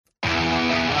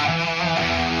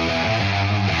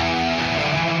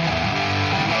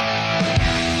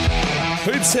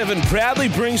Hoops Heaven proudly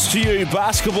brings to you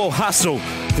Basketball Hustle,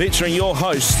 featuring your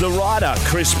hosts, the writer,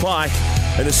 Chris Pike,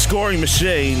 and the scoring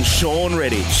machine, Sean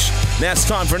Redditch. Now it's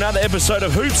time for another episode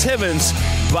of Hoops Heaven's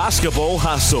Basketball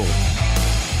Hustle.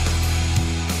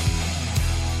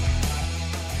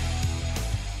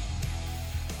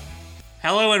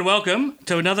 Hello and welcome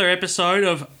to another episode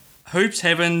of Hoops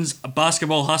Heaven's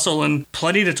Basketball Hustle, and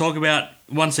plenty to talk about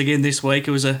once again this week.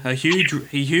 It was a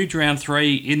huge round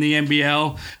 3 in the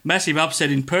NBL. Massive upset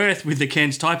in Perth with the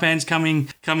Cairns Taipans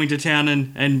coming to town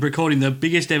and recording the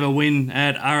biggest ever win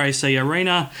at RAC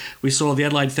Arena. We saw the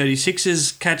Adelaide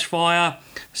 36ers catch fire.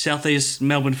 Southeast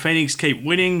Melbourne Phoenix keep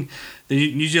winning.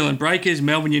 The New Zealand Breakers,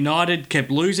 Melbourne United,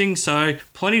 kept losing. So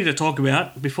plenty to talk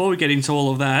about. Before we get into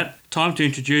all of that, time to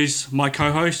introduce my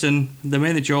co-host and the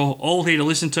man that you're all here to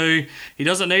listen to. He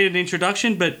doesn't need an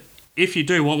introduction, but if you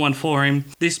do want one for him,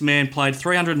 this man played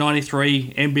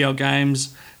 393 NBL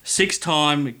games,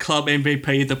 6-time club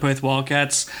MVP of the Perth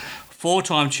Wildcats,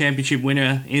 4-time championship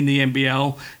winner in the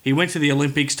NBL. He went to the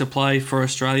Olympics to play for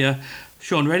Australia.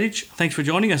 Sean Redditch, thanks for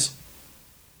joining us.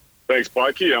 Thanks,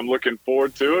 Pikey. I'm looking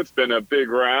forward to it. It's been a big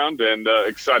round and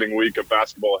exciting week of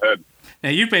basketball ahead. Now,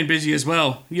 you've been busy as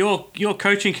well. Your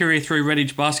coaching career through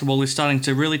Redditch Basketball is starting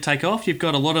to really take off. You've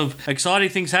got a lot of exciting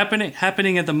things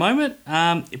happening at the moment.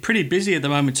 Pretty busy at the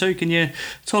moment too. Can you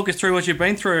talk us through what you've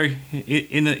been through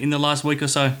in the last week or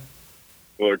so?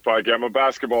 Look, Pikey, I'm a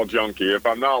basketball junkie. If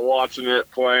I'm not watching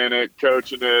it, playing it,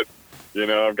 coaching it,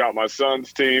 I've got my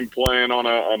son's team playing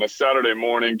on a Saturday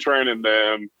morning, training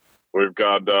them. We've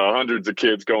got hundreds of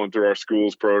kids going through our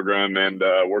schools program and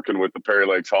working with the Perry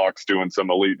Lakes Hawks, doing some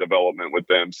elite development with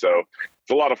them. So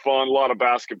it's a lot of fun, a lot of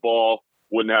basketball.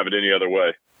 Wouldn't have it any other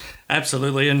way.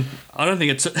 Absolutely, and I don't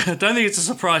think it's a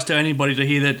surprise to anybody to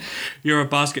hear that you're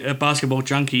a basketball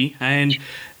junkie. And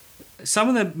some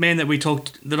of the men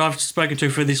that I've spoken to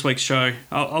for this week's show,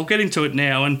 I'll get into it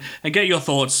now and get your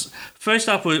thoughts. First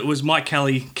up was Mike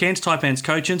Kelly, Cairns Taipans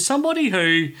coach, and somebody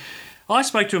who I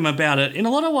spoke to him about it. In a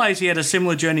lot of ways, he had a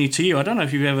similar journey to you. I don't know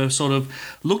if you've ever sort of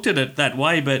looked at it that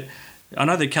way, but I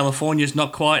know that California's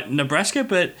not quite Nebraska,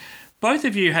 but both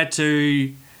of you had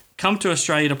to come to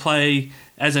Australia to play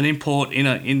as an import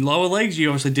in lower leagues.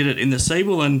 You obviously did it in the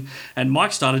Siebel, and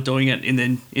Mike started doing it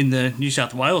in the New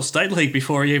South Wales State League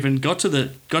before he even got to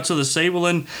the Siebel.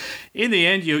 And in the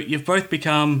end, you've both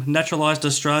become naturalised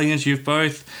Australians. You've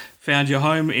both found your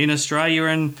home in Australia,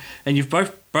 and you've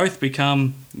both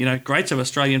become greats of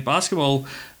Australian basketball.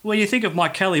 When you think of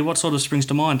Mike Kelly, what sort of springs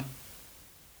to mind?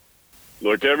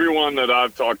 Look, everyone that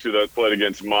I've talked to that played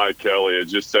against Mike Kelly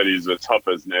has just said he's a tough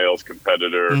as nails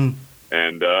competitor.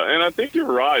 And I think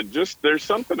you're right. Just there's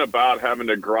something about having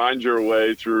to grind your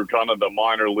way through kind of the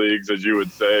minor leagues, as you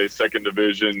would say, second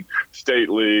division, state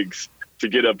leagues, to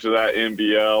get up to that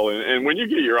NBL. And when you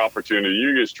get your opportunity,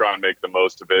 you just try and make the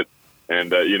most of it.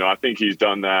 And, I think he's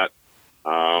done that.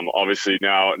 Obviously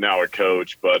now a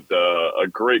coach, but a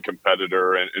great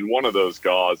competitor and one of those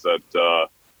guys that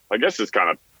I guess has kind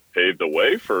of paved the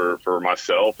way for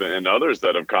myself and others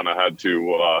that have kind of had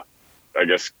to,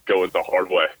 go it the hard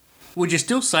way. Would you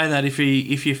still say that if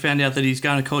you found out that he's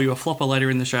going to call you a flopper later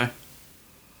in the show?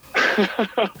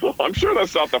 Well, I'm sure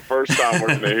that's not the first time we're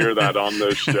going to hear that on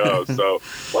this show. So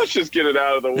let's just get it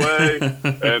out of the way,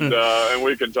 and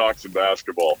we can talk some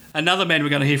basketball. Another man we're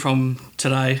going to hear from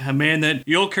today, a man that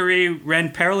your career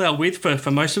ran parallel with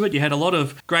for most of it. You had a lot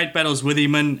of great battles with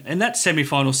him, and that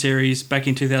semi-final series back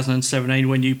in 2017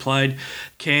 when you played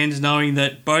Cairns, knowing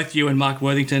that both you and Mark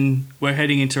Worthington were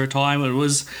heading into retirement,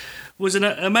 was an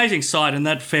amazing sight, and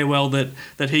that farewell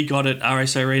that he got at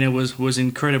RAC Arena was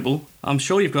incredible. I'm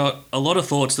sure you've got a lot of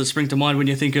thoughts that spring to mind when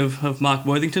you think of Mark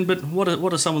Worthington, but what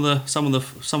are some of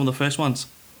the first ones?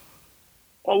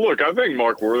 Well, look, I think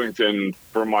Mark Worthington,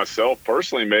 for myself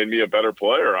personally, made me a better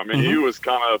player. I mean, He was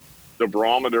kind of the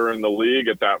barometer in the league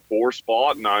at that 4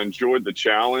 spot, and I enjoyed the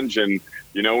challenge. And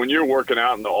when you're working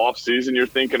out in the off season, you're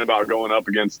thinking about going up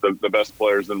against the best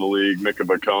players in the league, Mika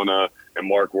Bakona and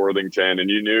Mark Worthington,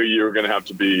 and you knew you were going to have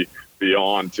to be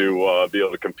beyond to be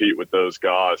able to compete with those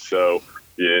guys. So,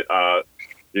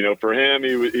 for him,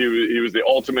 he was the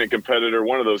ultimate competitor,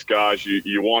 one of those guys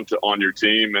you want to on your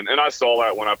team. And I saw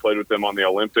that when I played with him on the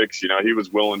Olympics. He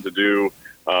was willing to do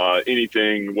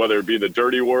anything, whether it be the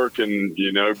dirty work and,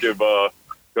 give a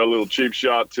little cheap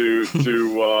shot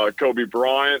to Kobe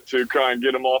Bryant to try and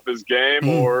get him off his game,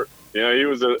 or, he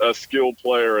was a skilled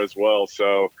player as well.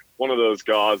 So one of those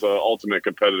guys, ultimate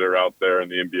competitor out there in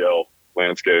the NBL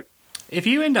landscape. If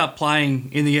you end up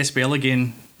playing in the SBL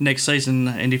again next season,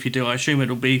 and if you do, I assume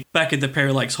it'll be back at the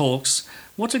Perry Lakes Hawks,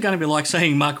 what's it going to be like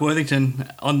seeing Mark Worthington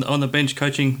on the bench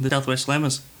coaching the Southwest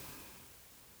Slammers?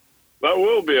 That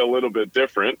will be a little bit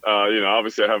different.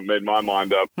 Obviously I haven't made my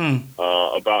mind up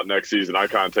about next season. I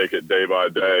kind of take it day by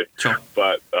day. Sure.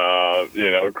 But,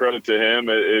 credit to him.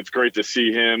 It's great to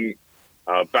see him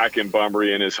back in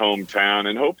Bunbury in his hometown,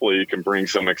 and hopefully he can bring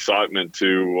some excitement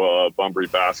to Bunbury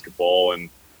basketball, and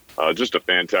just a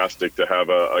fantastic to have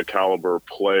a caliber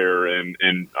player,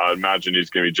 and I imagine he's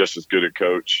going to be just as good a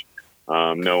coach,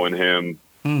 knowing him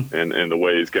and the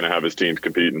way he's going to have his teams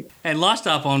competing. And last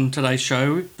up on today's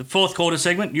show, the fourth quarter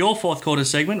segment, your fourth quarter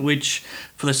segment, which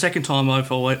for the second time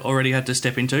I've already had to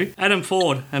step into. Adam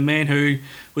Ford, a man who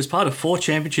was part of 4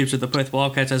 championships at the Perth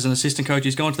Wildcats as an assistant coach.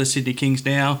 He's gone to the Sydney Kings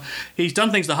now. He's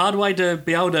done things the hard way to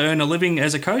be able to earn a living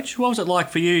as a coach. What was it like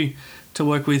for you to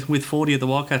work with Fordy at the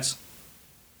Wildcats?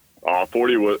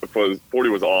 Fordy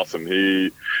was awesome. He,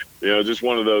 just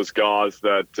one of those guys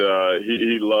that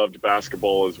he loved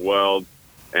basketball as well,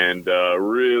 and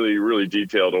really, really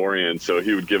detailed oriented. So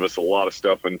he would give us a lot of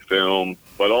stuff in film,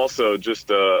 but also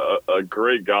just a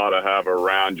great guy to have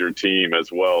around your team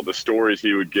as well. The stories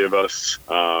he would give us,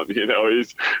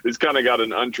 he's kind of got an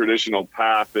untraditional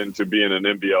path into being an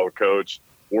NBL coach,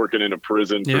 working in a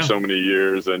prison for so many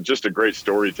years, and just a great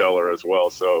storyteller as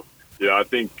well. So, I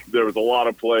think there was a lot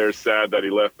of players sad that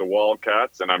he left the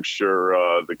Wildcats, and I'm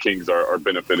sure the Kings are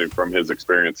benefiting from his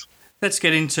experience. Let's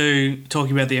get into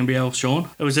talking about the NBL, Sean.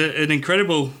 It was an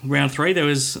incredible round 3. There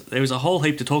was a whole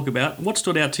heap to talk about. What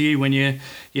stood out to you when you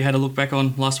had a look back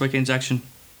on last weekend's action?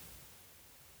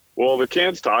 Well, the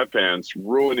Cairns Taipans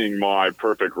ruining my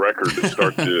perfect record to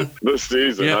start the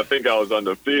season. Yep. I think I was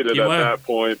undefeated that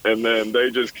point, and then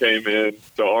they just came in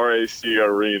to RAC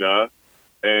Arena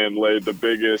and laid the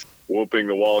biggest whooping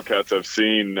the Wildcats have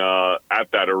seen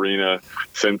at that arena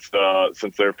since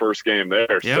their first game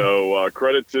there. Yep. So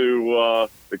credit to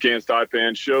the Cairns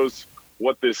Taipans. Shows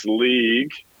what this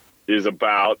league is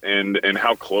about and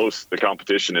how close the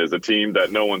competition is. A team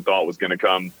that no one thought was going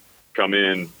to come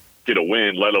in, get a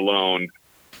win, let alone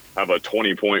have a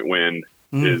 20-point win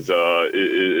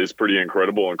is pretty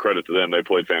incredible, and credit to them. They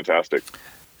played fantastic.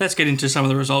 Let's get into some of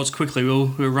the results quickly. We'll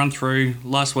run through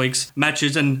last week's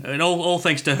matches, and all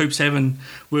thanks to Hoops Heaven,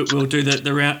 we'll do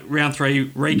the round 3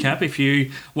 recap. If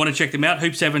you want to check them out,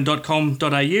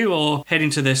 hoopsheaven.com.au, or head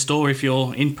into their store if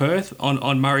you're in Perth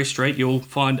on Murray Street. You'll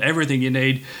find everything you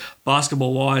need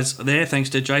basketball-wise there, thanks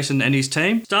to Jason and his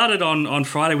team. Started on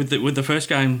Friday with the first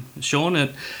game, Sean,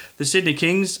 at the Sydney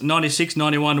Kings,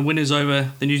 96-91 winners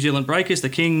over the New Zealand Breakers. The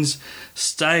Kings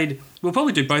stayed... We'll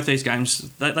probably do both these games.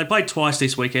 They played twice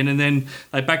this weekend, and then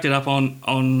they backed it up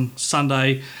on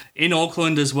Sunday in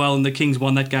Auckland as well, and the Kings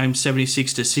won that game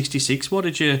 76-66. What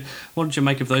did you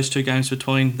make of those two games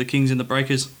between the Kings and the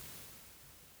Breakers?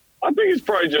 I think it's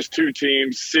probably just two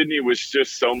teams. Sydney was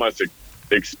just so much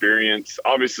experience.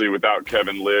 Obviously, without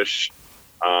Kevin Lish,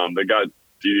 they got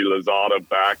Didi Lozada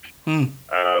back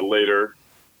later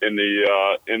in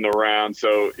the round.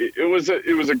 So it was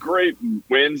a great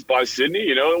wins by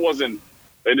Sydney.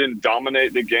 They didn't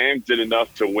dominate the game, did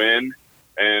enough to win,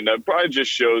 and it probably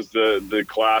just shows the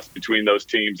class between those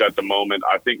teams at the moment.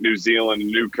 I think New Zealand,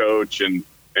 new coach, and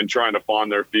trying to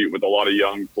find their feet with a lot of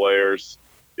young players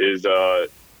is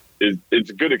it's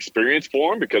a good experience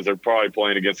for them, because they're probably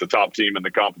playing against the top team in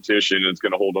the competition, and it's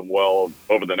going to hold them well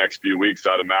over the next few weeks,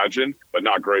 I'd imagine, but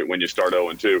not great when you start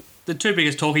 0-2. The two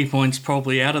biggest talking points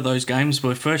probably out of those games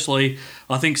were, firstly,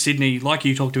 I think Sydney, like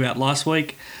you talked about last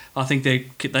week, I think they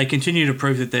continue to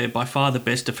prove that they're by far the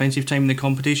best defensive team in the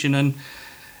competition.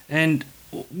 And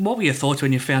what were your thoughts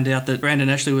when you found out that Brandon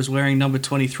Ashley was wearing number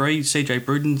 23, CJ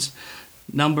Bruden's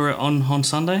number on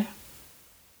Sunday?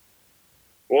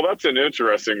 Well, that's an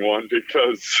interesting one,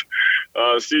 because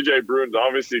CJ Bruden's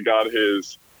obviously got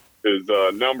his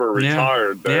number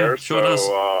retired there. Yeah, sure does.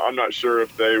 I'm not sure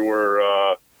if they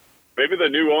were maybe the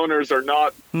new owners are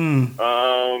not taking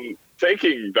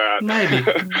that. Maybe.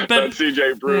 But, that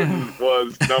CJ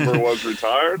Bruden number was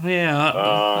retired. Yeah.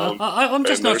 I'm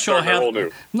just not sure how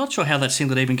that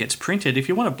singlet even gets printed. If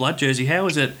you want a blood jersey, how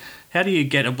do you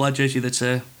get a blood jersey that's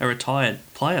a retired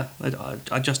player?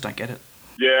 I just don't get it.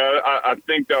 Yeah, I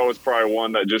think that was probably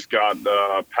one that just got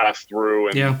passed through,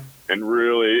 and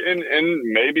really, and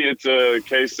maybe it's a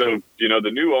case of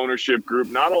the new ownership group.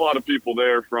 Not a lot of people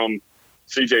there from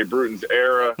CJ Bruden's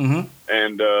era,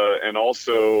 and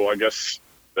also I guess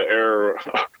the era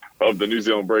of the New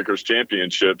Zealand Breakers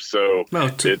championship. So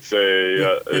it's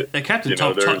their captain.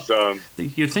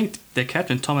 You'd think their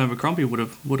captain Tom Abercrombie would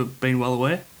have been well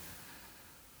aware.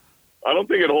 I don't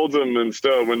think it holds them in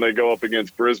stone when they go up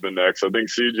against Brisbane next. I think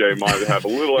CJ might have a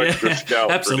little extra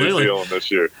scout for New Zealand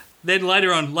this year. Then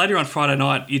later on Friday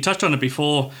night, you touched on it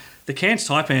before, the Cairns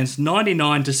Taipans,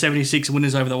 99-76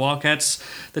 winners over the Wildcats.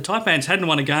 The Taipans hadn't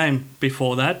won a game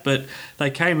before that, but they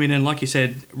came in and, like you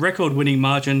said, record-winning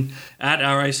margin at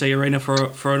RAC Arena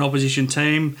for an opposition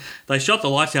team. They shot the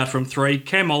lights out from three.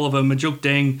 Cam Oliver, Majuk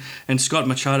Deng and Scott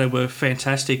Machado were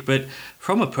fantastic, but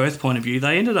from a Perth point of view,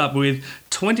 they ended up with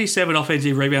 27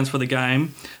 offensive rebounds for the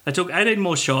game. They took 18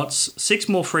 more shots, 6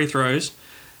 more free throws,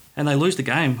 and they lose the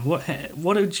game. What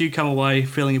did you come away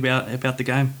feeling about the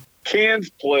game? Cairns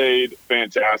played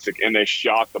fantastic, and they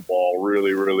shot the ball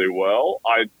really, really well.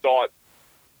 I thought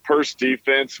Perth's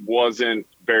defense wasn't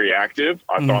very active.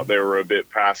 I thought they were a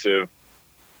bit passive.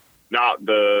 Not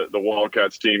the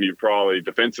Wildcats team you probably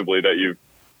defensively that you've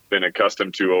been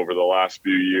accustomed to over the last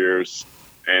few years.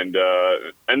 And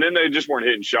then they just weren't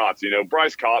hitting shots. You know,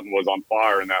 Bryce Cotton was on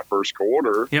fire in that first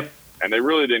quarter. Yep. And they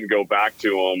really didn't go back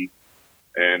to him.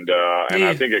 And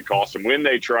I think it cost him. When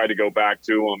they tried to go back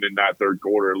to him in that third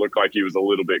quarter, it looked like he was a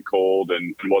little bit cold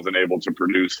and wasn't able to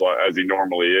produce as he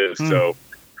normally is. So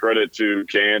credit to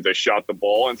Cairns. They shot the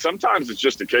ball. And sometimes it's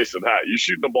just a case of that. You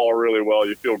shoot the ball really well,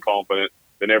 you feel confident,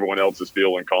 then everyone else is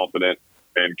feeling confident.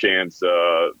 And Cairns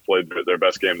played their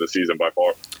best game of the season by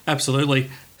far. Absolutely.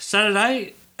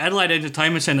 Saturday, Adelaide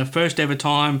Entertainment Centre, first ever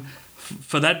time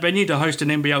for that venue to host an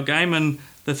NBL game, and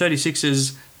the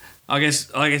 36ers, I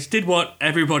guess, did what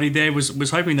everybody there was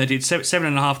hoping they did.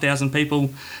 7,500 people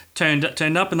turned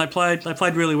up, and they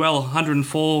played really well.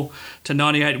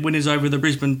 104-98 winners over the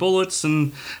Brisbane Bullets,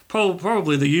 and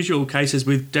probably the usual cases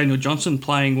with Daniel Johnson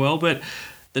playing well, but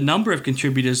the number of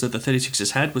contributors that the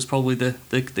 36ers had was probably the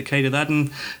key to that, and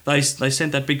they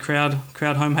sent that big crowd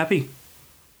home happy.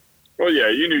 Well, yeah,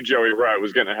 you knew Joey Wright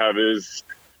was going to have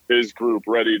his group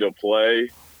ready to play.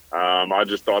 I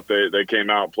just thought they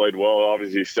came out and played well.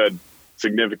 Obviously, said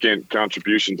significant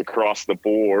contributions across the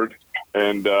board.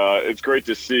 And it's great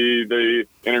to see the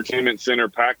entertainment center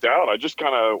packed out. I just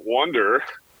kind of wonder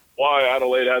why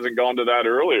Adelaide hasn't gone to that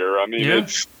earlier. I mean,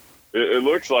 it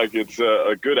looks like it's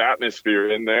a good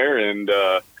atmosphere in there. And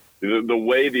the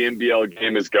way the NBL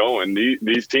game is going,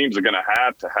 these teams are going to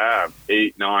have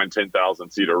 8, 9,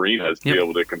 10,000 seat arenas to be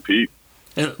able to compete.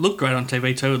 It looked great on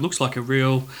TV too. It looks like a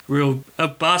real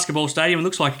basketball stadium. It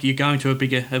looks like you're going to a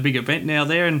big event now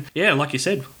there. And yeah, like you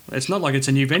said, it's not like it's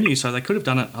a new venue, so they could have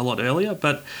done it a lot earlier.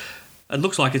 But it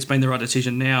looks like it's been the right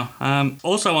decision now. And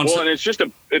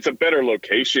it's a better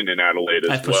location in Adelaide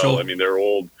as well. Sure. I mean,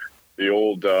 the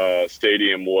old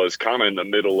stadium was kind of in the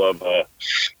middle of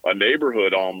a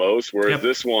neighborhood almost, whereas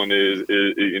this one is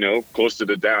close to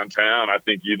the downtown. I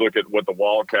think you look at what the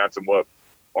Wildcats and what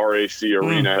RAC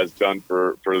Arena has done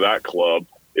for that club.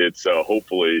 It's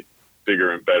hopefully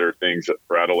bigger and better things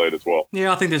for Adelaide as well.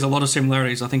 Yeah, I think there's a lot of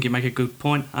similarities. I think you make a good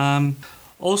point.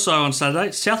 Also on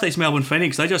Saturday, Southeast Melbourne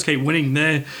Phoenix, they just keep winning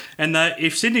there. And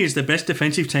if Sydney is the best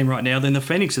defensive team right now, then the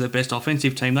Phoenix are the best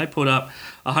offensive team. They put up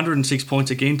 106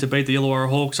 points again to beat the Illawarra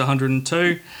Hawks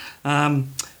 102.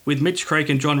 With Mitch Creek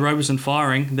and John Roberson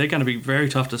firing, they're going to be very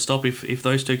tough to stop if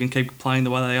those two can keep playing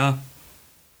the way they are.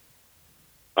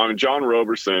 I mean, John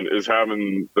Roberson is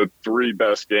having the 3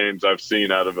 best games I've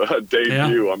seen out of a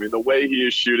debut. Yeah. I mean, the way he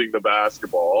is shooting the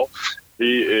basketball,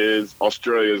 he is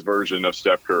Australia's version of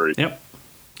Steph Curry. Yep.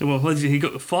 Well, he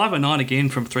got 5 and 9 again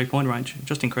from 3-point range.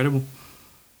 Just incredible.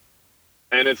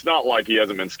 And it's not like he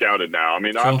hasn't been scouted now. I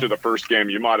mean, after the first game,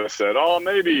 you might have said, oh,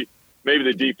 maybe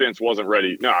the defense wasn't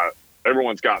ready. No,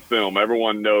 everyone's got film.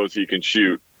 Everyone knows he can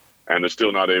shoot, and they're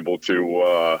still not able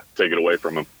to take it away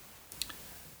from him.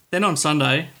 Then on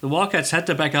Sunday, the Wildcats had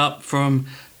to back up from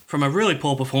a really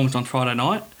poor performance on Friday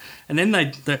night. And then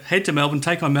they head to Melbourne,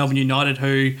 take on Melbourne United,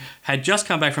 who had just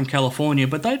come back from California,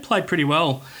 but they'd played pretty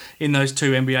well in those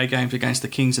 2 NBA games against the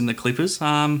Kings and the Clippers.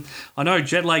 I know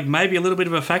jet lag may be a little bit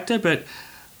of a factor, but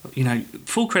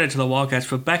full credit to the Wildcats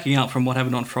for backing up from what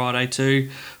happened on Friday to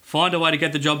find a way to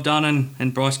get the job done,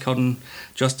 and Bryce Cotton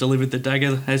just delivered the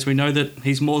dagger, as we know that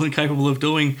he's more than capable of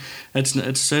doing.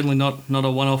 It's certainly not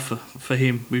a one-off for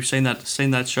him. We've seen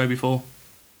that show before.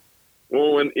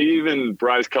 Well, when even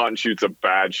Bryce Cotton shoots a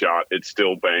bad shot, it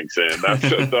still banks in. That's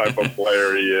the type of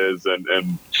player he is,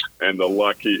 and the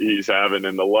luck he's having,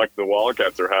 and the luck the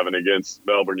Wildcats are having against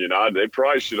Melbourne United. They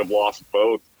probably should have lost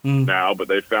both now, but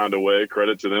they found a way.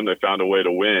 Credit to them, they found a way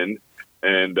to win.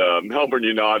 And Melbourne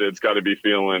United's got to be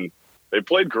feeling they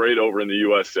played great over in the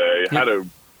USA. Had a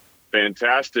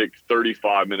fantastic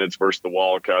 35 minutes versus the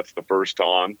Wildcats the first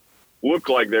time. Looked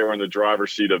like they were in the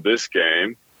driver's seat of this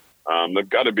game. They've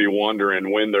got to be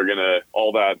wondering when they're going to,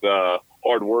 all that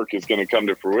hard work is going to come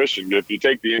to fruition. If you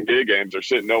take the NBA games, they're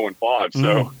sitting 0-5.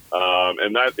 So,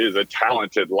 and that is a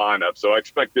talented lineup. So I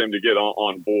expect them to get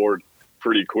on board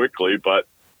pretty quickly. But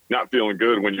not feeling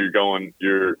good when you're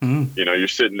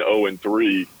sitting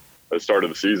 0-3 at the start of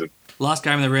the season. Last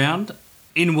game of the round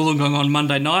in Wollongong on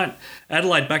Monday night.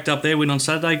 Adelaide backed up their win on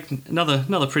Saturday.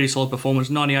 Another pretty solid performance,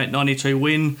 98-92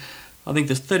 win. I think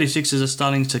the 36ers are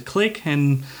starting to click,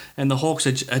 and the Hawks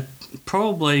are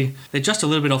probably, they're just a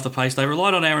little bit off the pace. They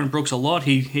relied on Aaron Brooks a lot.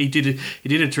 He did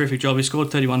a terrific job. He scored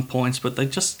 31 points, but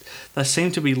they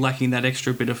seem to be lacking that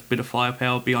extra bit of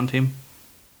firepower beyond him.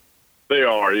 They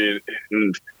are,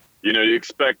 and you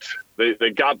expect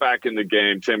they got back in the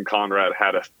game. Tim Conrad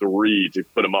had a 3 to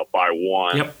put them up by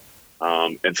 1. Yep.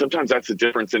 And sometimes that's the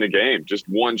difference in a game. Just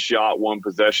one shot, one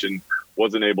possession,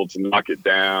 wasn't able to knock it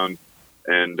down.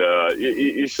 And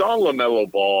you saw LaMelo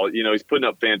Ball, he's putting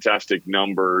up fantastic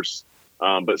numbers,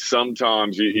 but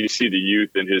sometimes you see the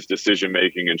youth in his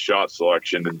decision-making and shot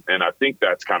selection, and I think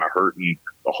that's kind of hurting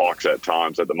the Hawks at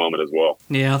times at the moment as well.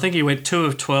 Yeah, I think he went 2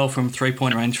 of 12 from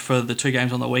three-point range for the 2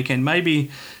 games on the weekend.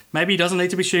 Maybe he doesn't need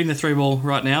to be shooting the 3 ball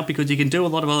right now because he can do a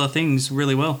lot of other things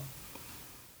really well.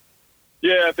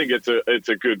 Yeah, I think it's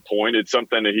a good point. It's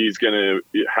something that he's going to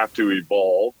have to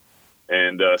evolve.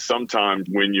 And sometimes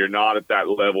when you're not at that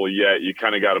level yet, you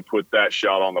kind of got to put that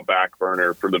shot on the back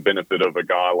burner for the benefit of a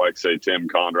guy like, say, Tim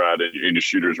Conrad and the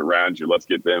shooters around you. Let's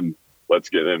get them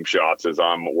shots as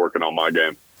I'm working on my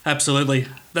game. Absolutely.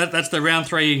 That's the round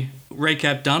 3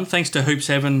 recap done. Thanks to Hoops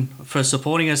Heaven for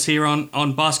supporting us here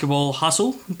on Basketball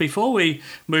Hustle. Before we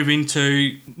move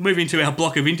into our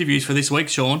block of interviews for this week,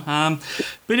 Sean,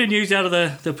 bit of news out of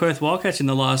the Perth Wildcats in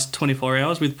the last 24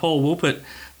 hours with Paul Woolpert,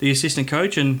 the assistant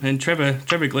coach, and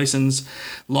Trevor Gleeson's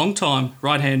long-time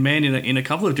right-hand man in a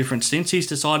couple of different stints. He's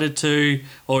decided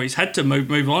he's had to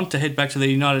move on to head back to the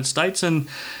United States, and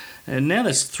now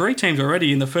there's 3 teams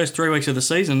already in the first 3 weeks of the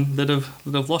season that have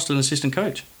lost an assistant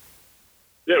coach.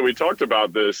 Yeah, we talked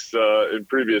about this in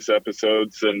previous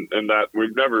episodes, and that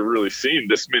we've never really seen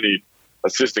this many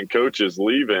assistant coaches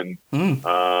leaving.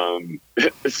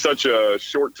 It's such a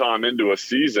short time into a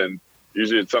season.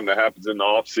 Usually it's something that happens in the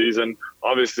off season.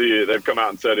 Obviously, they've come out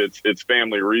and said it's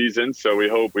family reasons. So we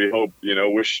hope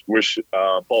wish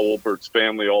Paul Woolpert's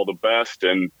family all the best,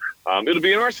 and it'll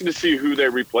be interesting to see who they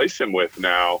replace him with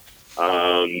now.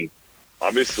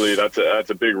 Obviously, that's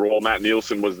a big role. Matt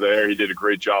Nielsen was there. He did a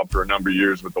great job for a number of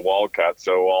years with the Wildcats.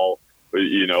 So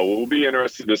we'll be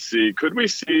interested to see. Could we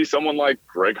see someone like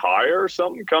Greg Heyer or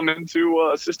something come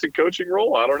into assistant coaching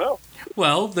role? I don't know.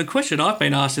 Well, the question I've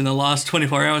been asked in the last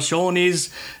 24 hours, Sean,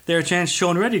 is there a chance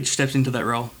Sean Redditch steps into that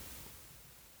role?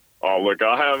 Oh, look,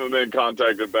 I haven't been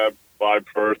contacted by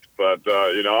Perth, but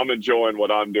I'm enjoying what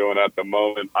I'm doing at the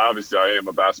moment. Obviously, I am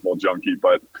a basketball junkie,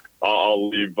 but I'll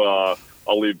leave that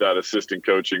assistant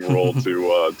coaching role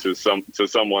to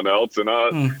someone else. And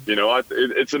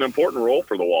it's an important role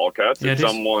for the Wildcats. Yeah, it's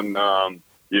someone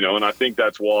and I think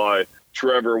that's why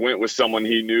Trevor went with someone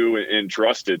he knew and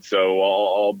trusted. So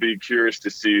I'll be curious to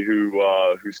see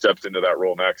who steps into that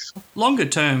role next. Longer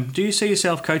term, do you see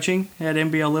yourself coaching at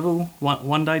NBL level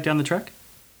one day down the track?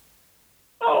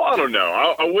 Oh, I don't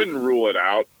know. I wouldn't rule it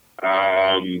out.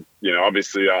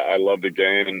 Obviously I love the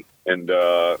game and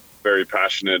very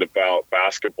passionate about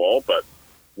basketball, but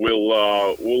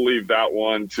we'll leave that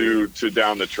one to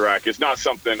down the track. It's not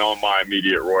something on my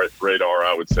immediate radar,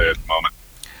 I would say, at the moment.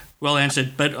 Well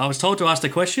answered, but I was told to ask the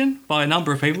question by a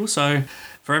number of people, so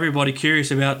for everybody curious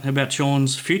about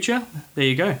Sean's future, there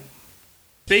you go.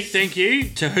 Big thank you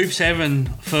to Hoops Heaven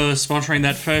for sponsoring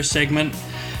that first segment.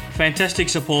 Fantastic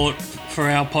support for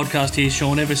our podcast here,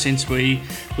 Sean, ever since we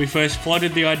first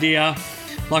floated the idea.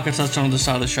 Like I touched on at the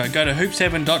start of the show, go to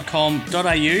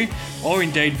hoopsheaven.com.au or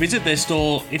indeed visit their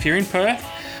store if you're in Perth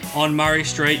on Murray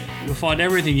Street. You'll find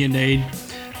everything you need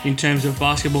in terms of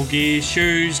basketball gear,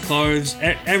 shoes, clothes,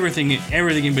 everything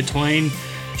in between.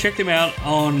 Check them out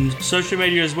on social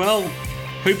media as well.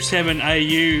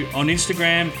 Hoops7AU on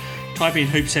Instagram. Type in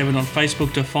Hoops7 on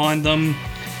Facebook to find them.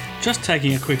 Just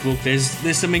taking a quick look,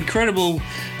 there's some incredible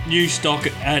new stock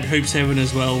at Hoops7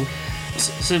 as well.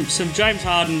 Some James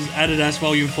Harden's Adidas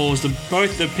Volume 4s,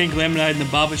 both the Pink Lemonade and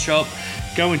the Barbershop.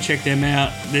 Go and check them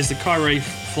out. There's the Kyrie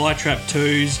Flytrap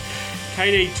 2s.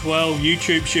 KD12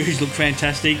 YouTube shoes look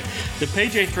fantastic. The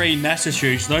PG3 NASA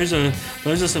shoes, those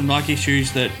are some Nike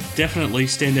shoes that definitely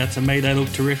stand out to me. They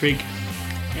look terrific.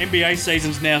 NBA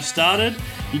season's now started.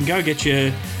 You can go get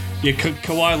your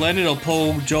Kawhi Leonard or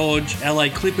Paul George LA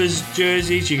Clippers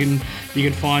jerseys. You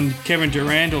can find Kevin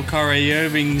Durant or Kyrie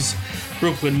Irving's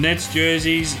Brooklyn Nets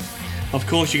jerseys. Of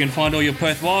course, you can find all your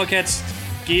Perth Wildcats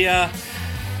gear.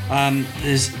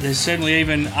 There's certainly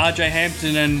even RJ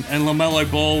Hampton and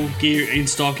LaMelo Ball gear in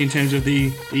stock in terms of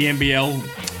the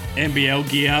NBL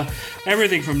gear.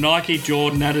 Everything from Nike,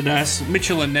 Jordan, Adidas,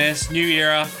 Mitchell & Ness, New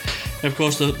Era. of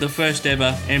course, the first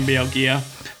ever NBL gear.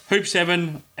 Hoops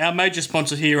Heaven, our major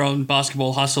sponsor here on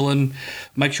Basketball Hustle, and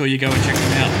make sure you go and check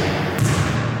them out.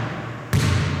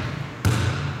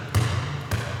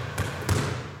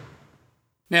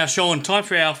 Now, Sean, time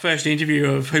for our first interview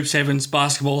of Hoops Heaven's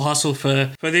Basketball Hustle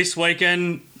for this week.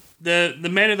 And the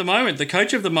man of the moment, the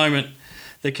coach of the moment,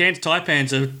 the Cairns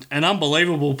Taipans, an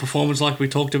unbelievable performance like we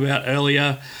talked about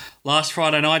earlier last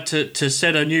Friday night to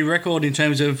set a new record in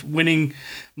terms of winning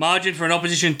margin for an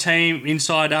opposition team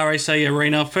inside RAC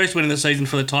Arena. First win of the season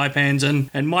for the Taipans.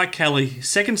 And Mike Kelly,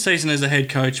 second season as a head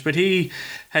coach, but he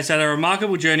has had a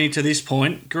remarkable journey to this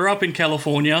point. Grew up in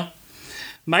California,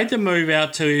 made the move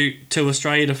out to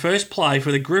Australia to first play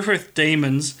for the Griffith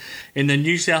Demons in the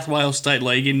New South Wales State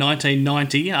League in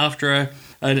 1990 after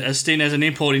a stint as an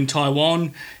import in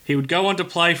Taiwan. He would go on to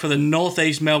play for the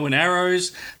Northeast Melbourne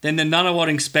Arrows, then the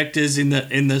Nunawading Spectres in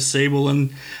the Seabull,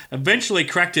 and eventually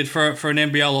cracked it for an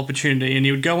NBL opportunity. And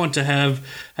he would go on to have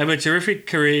a terrific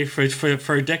career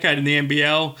for a decade in the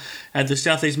NBL at the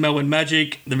Southeast Melbourne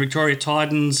Magic, the Victoria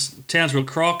Titans, Townsville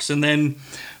Crocs, and then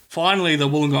finally the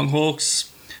Wollongong Hawks.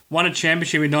 Won a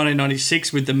championship in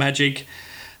 1996 with the Magic,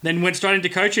 then went straight into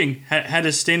coaching. Had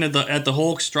a stint at the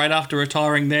Hawks straight after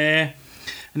retiring there,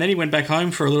 and then he went back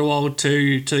home for a little while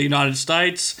to the United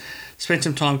States. Spent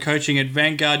some time coaching at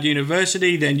Vanguard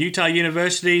University, then Utah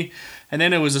University, and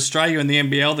then it was Australia and the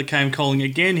NBL that came calling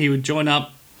again. He would join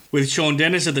up with Sean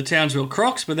Dennis at the Townsville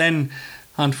Crocs, but then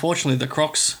unfortunately the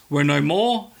Crocs were no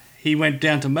more. He went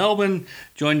down to Melbourne,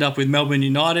 joined up with Melbourne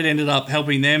United, ended up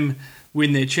helping them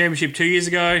win their championship 2 years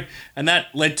ago, and that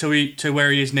led to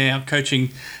where he is now, coaching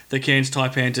the Cairns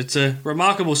Taipans. It's a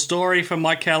remarkable story for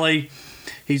Mike Kelly.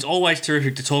 He's always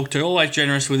terrific to talk to, always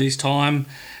generous with his time,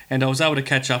 and I was able to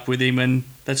catch up with him, and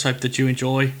let's hope that you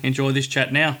enjoy this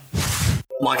chat now.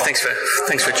 Mike, thanks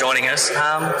for joining us.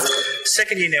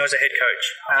 Second year now as a head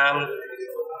coach.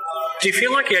 Do you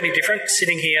feel like you're any different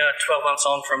sitting here 12 months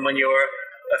on from when you were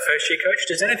a first-year coach?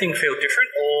 Does anything feel different,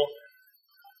 or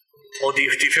do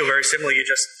you feel very similar? You're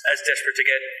just as desperate to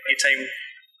get your team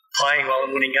playing well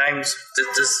and winning games.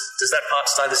 Does that part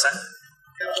stay the same?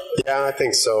 Yeah, I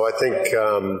think so. I think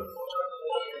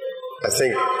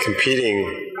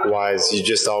competing wise, you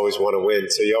just always want to win.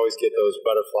 So you always get those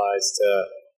butterflies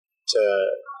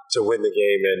to win the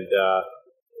game,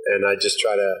 and I just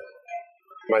try to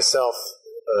myself.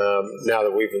 Now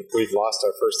that we've lost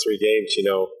our first 3 games,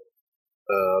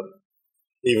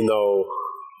 even though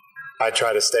I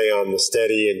try to stay on the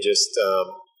steady and just,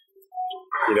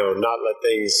 not let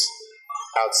things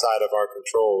outside of our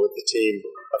control with the team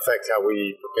affect how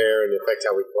we prepare and affect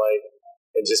how we play,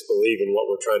 and just believe in what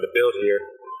we're trying to build here.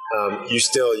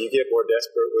 You get more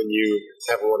desperate when you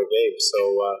haven't won a game. So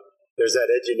there's that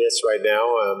edginess right now,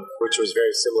 which was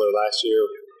very similar last year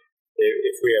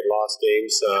if we had lost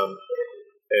games.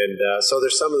 So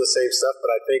there's some of the same stuff, but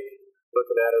I think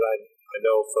looking at it, I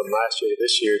know from last year to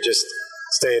this year, just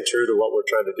staying true to what we're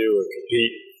trying to do and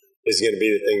compete is going to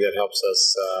be the thing that helps us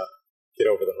get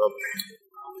over the hump.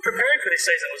 Preparing for this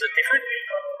season, was it different?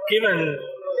 Given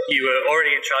you were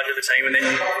already in charge of the team, and then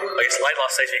I guess late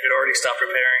last season you could already start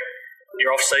preparing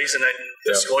your off-season and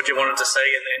the squad you wanted to see,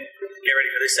 and then get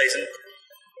ready for this season.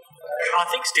 Are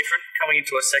things different coming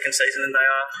into a second season than they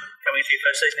are coming into your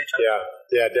first season in charge?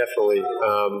 Yeah, definitely.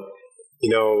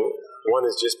 One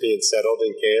is just being settled in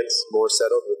Cairns, more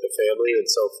settled with the family, and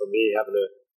so for me, having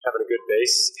a good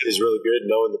base is really good.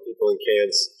 Knowing the people in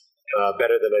Cairns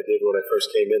better than I did when I first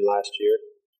came in last year,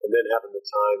 and then having the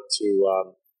time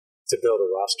to build a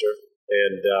roster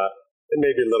and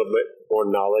maybe a little bit more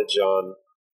knowledge on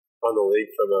the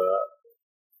league from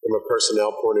a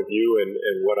personnel point of view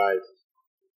and what I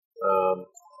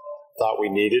thought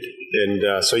we needed. And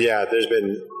there's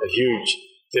been a huge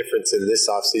difference in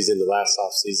this offseason to last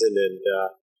offseason, and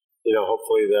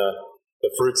hopefully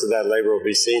the fruits of that labor will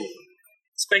be seen.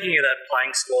 Speaking of that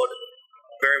playing squad,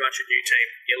 very much a new team.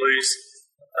 You lose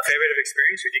a fair bit of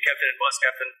experience with your captain and vice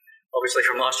captain, obviously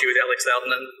from last year with Alex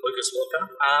Loudon and Lucas Walker.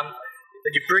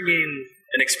 But you bring in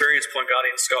an experienced point guard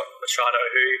in Scott Machado,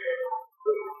 who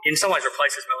in some ways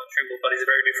replaces Melvin Trimble, but he's a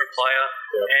very different player,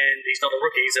 and he's not a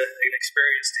rookie, he's an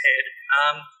experienced head.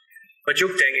 But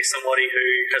Juk Deng is somebody who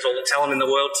has all the talent in the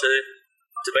world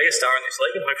to be a star in this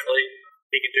league, and hopefully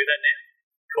he can do that now.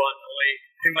 Quite Noy,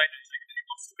 who made no think that he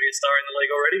wants to be a star in the league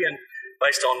already, and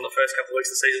based on the first couple of weeks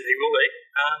of the season, he will be.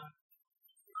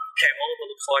 Cam Oliver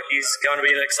looks like he's going to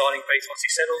be an exciting piece once he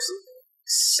settles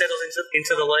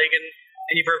into the league, and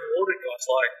you've rewarded guys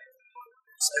like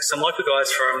some local guys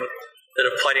that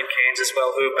have played in Cairns as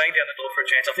well, who are banging down the door for a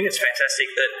chance. I think it's fantastic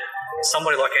that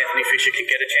somebody like Anthony Fisher could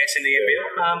get a chance in the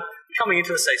NBL. Coming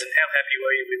into the season, how happy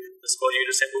were you with the squad you'd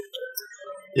assembled?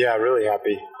 Yeah, really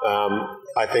happy.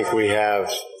 I think we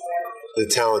have the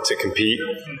talent to compete,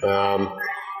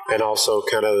 and also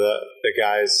kind of the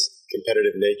guys'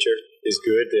 competitive nature is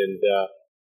good. And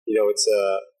it's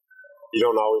you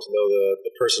don't always know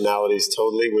the personalities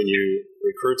totally when you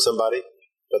recruit somebody,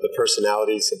 but the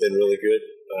personalities have been really good.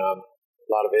 A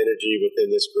lot of energy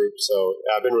within this group, so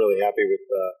I've been really happy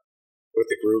with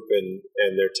the group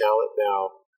and their talent.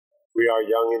 Now, we are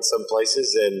young in some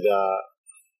places, and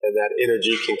that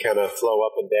energy can kind of flow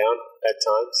up and down at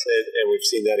times, and we've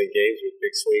seen that in games with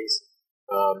big swings.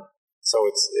 So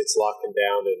it's locking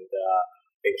down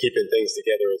and keeping things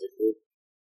together as a group,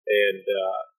 and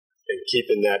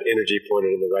keeping that energy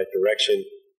pointed in the right direction.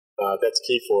 That's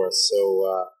key for us. So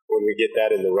when we get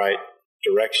that in the right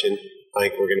direction, I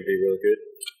think we're going to be really good.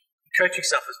 Coaching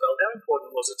stuff as well. How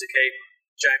important was it to keep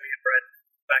Jamie and Brad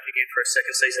back again for a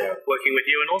second season working with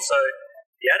you, and also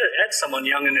you add someone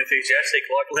young and enthusiastic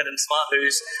like Lennon Smart,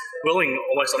 who's willing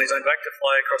almost on his own back to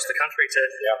fly across the country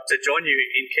to join you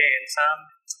in Cairns.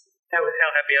 How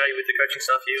happy are you with the coaching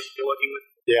staff you're working with?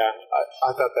 Yeah,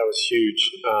 I thought that was huge.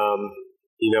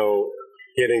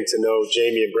 Getting to know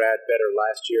Jamie and Brad better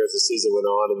last year as the season went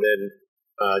on, and then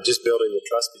just building the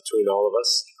trust between all of us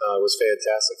was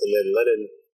fantastic. And then Lennon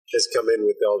has come in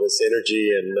with all this energy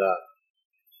and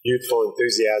youthful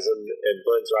enthusiasm and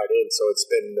blends right in. So it's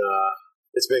been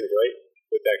great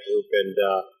with that group, and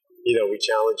we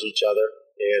challenge each other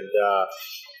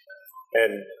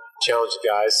and challenge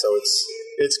guys. So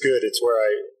it's good. It's where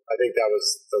I think that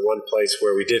was the one place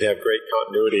where we did have great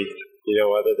continuity.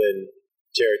 Other than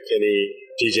Jared Kinney,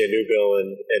 DJ Newbill,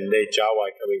 and Nate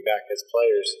Jawai coming back as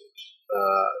players,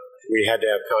 we had to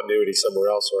have continuity somewhere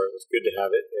else, or it was good to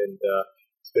have it, and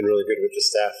it's been really good with the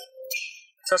staff.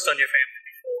 Touched on your family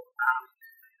before.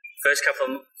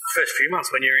 First few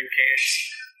months when you were in Cairns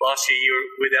last year, you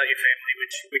were without your family,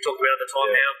 which we talked about at the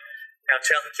time. How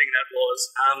challenging that was.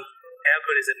 How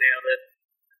good is it now that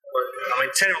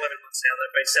 10 or 11 months now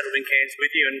they've been settled in Cairns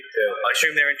with you, and I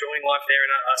assume they're enjoying life there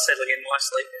and are settling in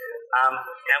nicely.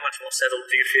 How much more settled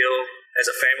do you feel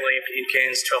as a family in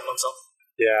Cairns 12 months on?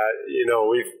 Yeah,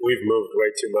 we've moved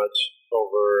way too much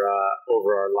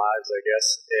over our lives, I guess,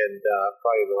 and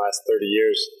probably in the last 30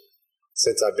 years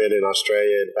since I've been in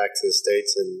Australia and back to the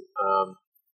States, and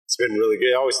it's been really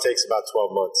good. It always takes about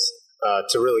 12 months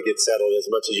to really get settled. As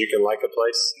much as you can like a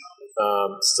place,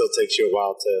 it still takes you a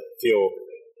while to feel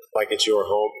like it's your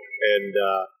home, and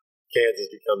Cairns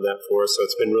has become that for us. So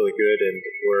it's been really good, and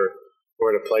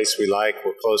we're in a place we like.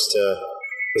 We're close to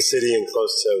the city and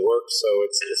close to work, so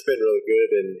it's been really good.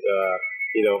 And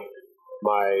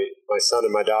my son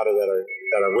and my daughter that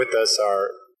are with us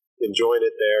are enjoying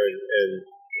it there and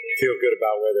feel good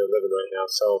about where they're living right now.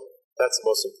 So that's the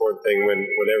most important thing.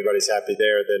 When everybody's happy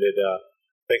there, then it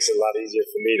makes it a lot easier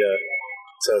for me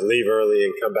to leave early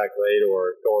and come back late,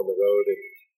 or go on the road and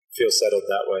feel settled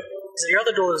that way. So your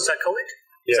other daughter's at college?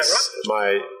 Yes, is that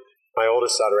right? my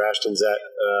oldest daughter Ashton's at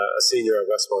a senior at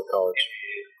Westmont College.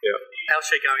 Yeah. How's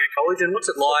she going at college, and what's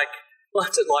it like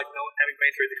having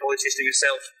been through the college system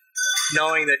yourself,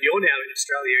 knowing that you're now in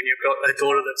Australia and you've got a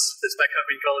daughter that's back home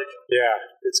in college? Yeah,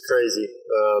 it's crazy.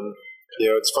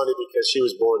 It's funny because she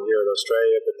was born here in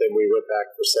Australia, but then we went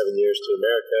back for 7 years to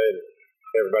America, and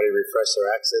everybody refreshed their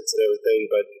accents and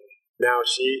everything. But now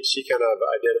she kind of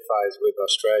identifies with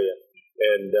Australia,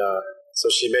 and so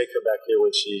she may come back here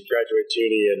when she graduates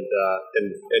uni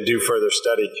and do further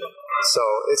study. So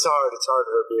it's hard. It's hard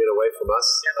her being away from us.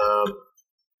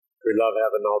 We love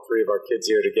having all three of our kids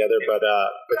here together, but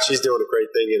she's doing a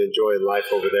great thing and enjoying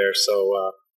life over there. So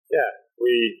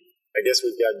I guess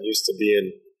we've gotten used to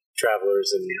being travelers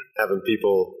and having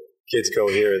kids go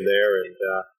here and there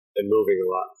and moving a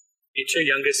lot. Your two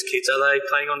youngest kids, are they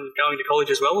planning on going to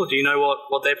college as well, or do you know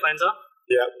what their plans are?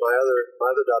 Yeah, my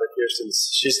other daughter Kirsten,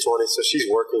 she's 20, so she's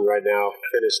working right now.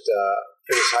 Finished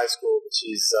high school, but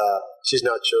she's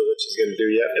not sure what she's going to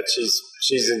do yet. But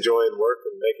she's enjoying work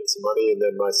and making some money. And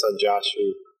then my son Josh,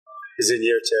 who is in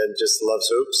year 10, just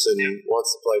loves hoops and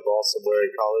wants to play ball somewhere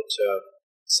in college.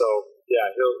 So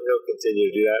yeah, he'll continue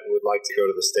to do that and would like to go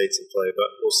to the States and play, but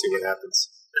we'll see what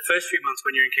happens. The first few months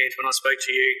when you were in Cairns, when I spoke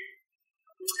to you,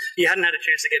 you hadn't had a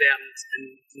chance to get out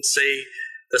and see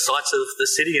the sights of the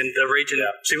city and the region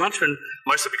too much, and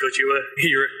mostly because you're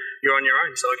on your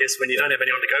own. So I guess when you don't have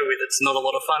anyone to go with, it's not a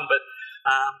lot of fun. But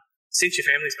since your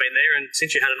family's been there and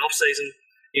since you had an off season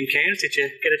in Cairns, did you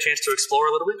get a chance to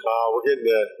explore a little bit? We're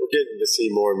getting to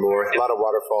see more and more. A lot of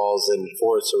waterfalls and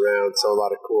forests around, so a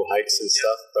lot of cool hikes and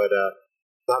stuff. But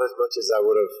not as much as I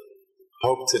would have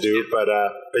hope to do. But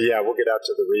yeah, we'll get out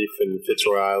to the reef and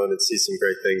Fitzroy Island and see some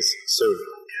great things soon.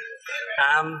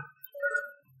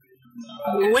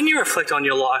 When you reflect on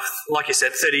your life, like you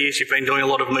said, 30 years you've been doing a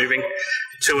lot of moving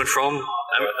to and from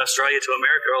Australia to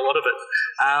America, a lot of it.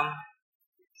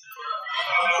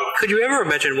 Could you ever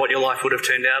imagine what your life would have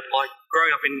turned out like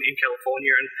growing up in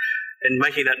California and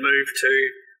making that move to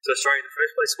Australia in the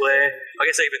first place, where I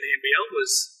guess even the NBL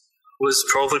was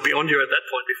probably beyond you at that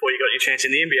point before you got your chance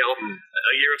in the NBL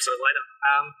a year or so later?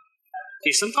 Do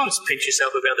you sometimes pinch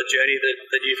yourself about the journey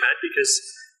that you've had, because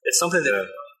it's something that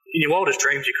in your wildest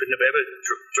dreams you couldn't have ever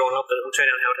drawn up that it will turn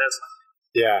out how it has?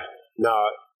 Yeah,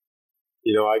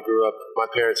 no, I grew up, my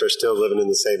parents are still living in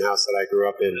the same house that I grew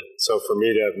up in. So for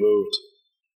me to have moved,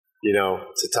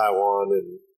 to Taiwan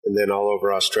and then all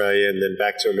over Australia and then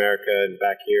back to America and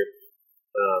back here,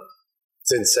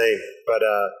 it's insane. But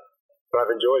I've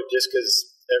enjoyed it just because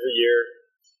every year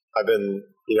I've been,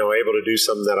 able to do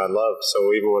something that I love.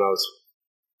 So even when I was,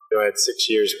 I had 6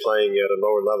 years playing at a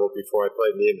lower level before I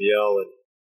played in the NBL, and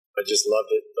I just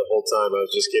loved it the whole time. I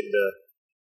was just getting to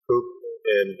hoop,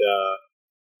 and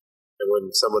when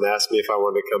someone asked me if I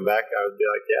wanted to come back, I would be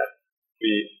like, yeah.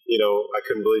 I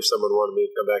couldn't believe someone wanted me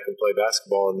to come back and play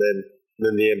basketball, and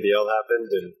then the NBL happened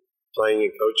and playing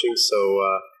and coaching. So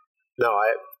no,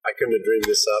 I couldn't have dreamed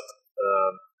this up.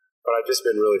 But I've just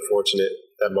been really fortunate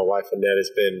that my wife Annette has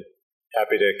been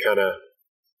happy to kind of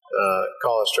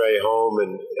call Australia home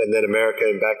and then America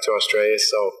and back to Australia.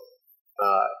 So,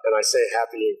 and I say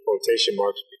happy in quotation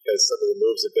marks because some of the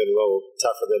moves have been a little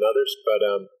tougher than others.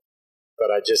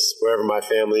 But I just, wherever my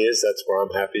family is, that's where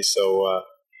I'm happy. So,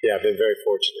 yeah, I've been very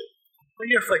fortunate. When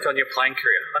you reflect on your playing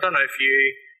career, I don't know if you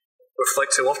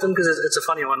reflect too often, because it's a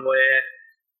funny one where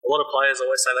a lot of players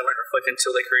always say they won't reflect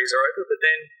until their careers are over, but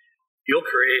then your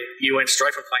career, you went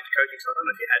straight from playing to coaching, so I don't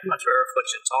know if you had much of a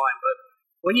reflection time, but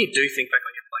when you do think back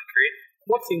on your playing career,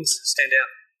 what things stand out?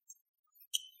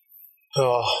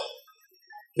 Oh,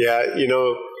 yeah,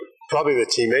 probably the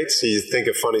teammates. You think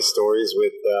of funny stories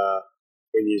with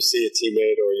when you see a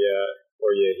teammate or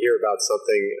you hear about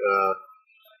something.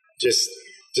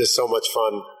 Just so much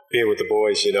fun being with the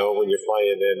boys, when you're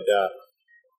playing,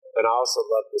 and I also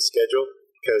love the schedule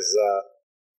because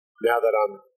now that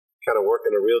I'm kind of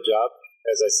working a real job,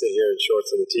 as I sit here in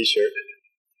shorts and a t-shirt,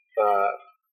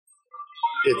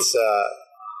 it's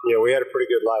we had a pretty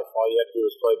good life. All you had to do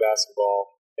was play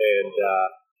basketball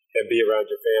and be around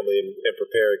your family and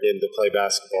prepare again to play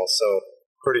basketball. So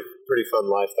pretty fun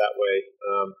life that way.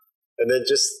 And then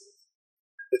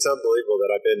it's unbelievable that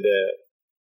I've been to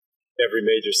every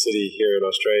major city here in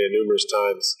Australia numerous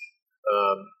times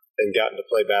and gotten to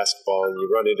play basketball, and you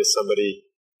run into somebody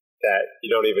that you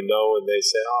don't even know, and they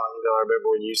say, I remember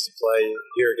when you used to play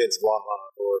here against Waha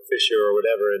or Fisher or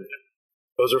whatever, and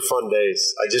those are fun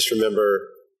days. I just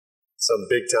remember some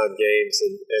big-time games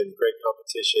and great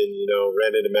competition.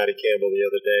 Ran into Matty Campbell the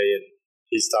other day, and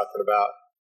he's talking about,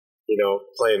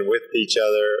 playing with each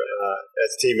other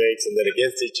as teammates and then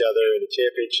against each other in the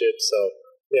championship. So,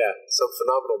 yeah, some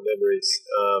phenomenal memories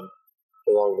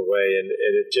along the way, and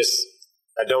it just,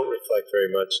 I don't reflect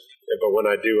very much, but when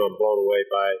I do, I'm blown away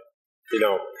by,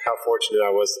 how fortunate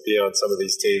I was to be on some of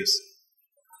these teams.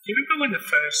 Do you remember when the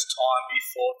first time you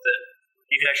thought that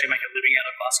you could actually make a living out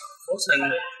of basketball,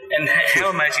 and how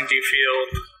amazing do you feel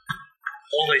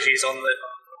all these years on that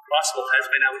basketball has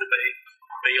been able to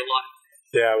be your life?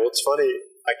 Yeah, well, it's funny.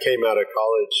 I came out of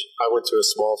college. I went to a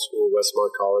small school,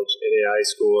 Westmont College, NAIA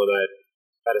school, and I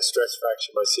had a stress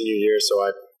fracture my senior year, so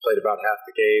I played about half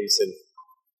the games and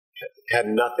had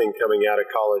nothing coming out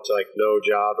of college, like no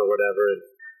job or whatever, and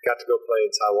got to go play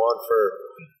in Taiwan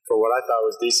for what I thought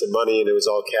was decent money, and it was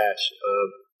all cash.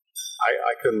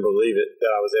 I couldn't believe it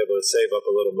that I was able to save up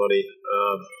a little money.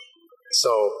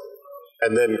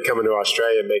 And then coming to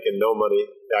Australia making no money,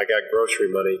 I got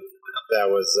grocery money that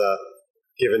was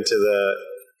given to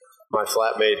my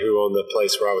flatmate who owned the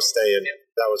place where I was staying.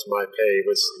 That was my pay,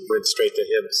 went straight to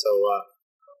him. So,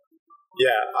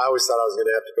 yeah, I always thought I was going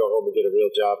to have to go home and get a real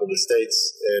job in the States,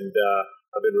 and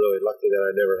I've been really lucky that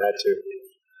I never had to.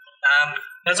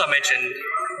 As I mentioned,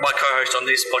 my co-host on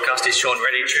this podcast is Sean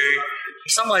Redditch, who in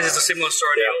some ways is a similar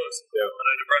story to yours. Yeah. I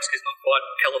know Nebraska's not quite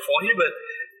California, but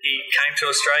he came to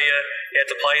Australia. He had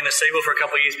to play in the SEABL for a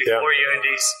couple of years before he earned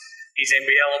his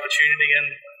NBL opportunity, and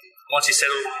once he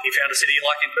settled, he found a city he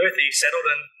liked in Perth. He settled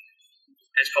and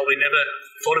has probably never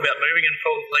thought about moving, and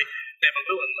probably never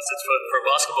will unless it's for a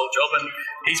basketball job, and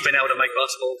he's been able to make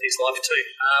basketball his life too.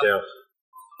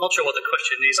 Not sure what the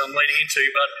question is I'm leading into,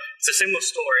 but it's a similar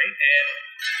story, and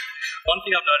one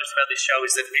thing I've noticed about this show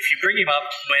is that if you bring him up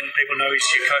when people know he's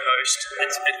your co-host,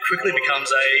 it quickly becomes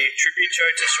a tribute show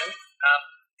to Sean.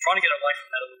 Trying to get away from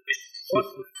that a little bit.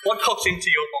 What pops into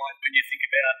your mind when you think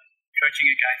about coaching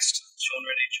against Sean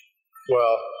Redditch?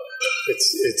 Well,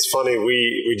 it's funny.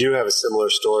 We do have a similar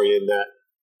story in that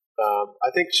I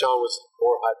think Sean was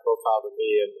more high profile than me,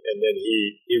 and then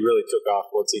he really took off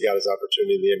once he got his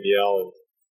opportunity in the NBL, and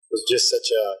was just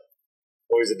such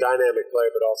he's a dynamic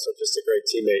player, but also just a great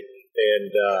teammate.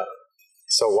 And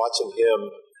so watching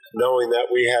him, knowing that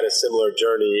we had a similar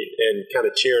journey and kind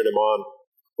of cheering him on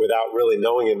without really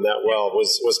knowing him that well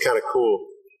was kind of cool,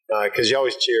 because you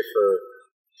always cheer for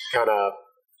kind of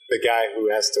the guy who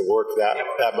has to work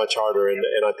that much harder, and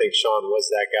I think Sean was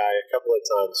that guy a couple of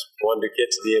times. One, to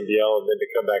get to the NBL and then to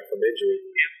come back from injury.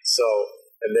 So,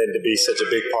 and then to be such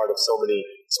a big part of so many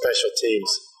special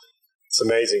teams. It's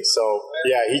amazing. So,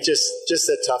 yeah, he just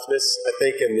the toughness, I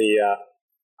think, in the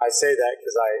I say that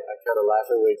because I kind of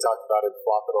laughingly talked about him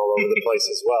flopping all over the place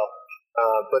as well.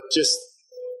 But just,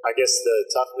 I guess, the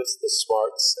toughness, the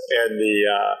smarts, and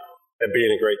and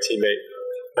being a great teammate.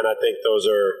 And I think those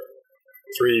are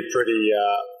three pretty.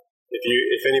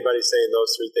 If anybody's saying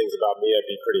those three things about me,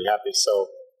 I'd be pretty happy. So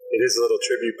it is a little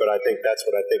tribute, but I think that's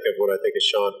what I think of when I think of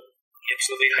Sean. He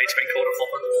absolutely hates being called a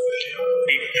flopper.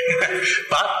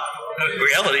 But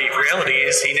reality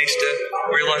is he needs to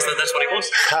realise that that's what he was.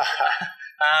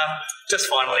 Just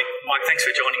finally, Mike, thanks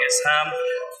for joining us.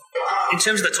 In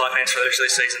terms of the Taipans for the rest of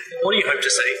this season, what do you hope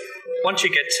to see? Once you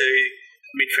get to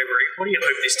mid-February, what do you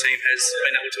hope this team has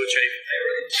been able to achieve?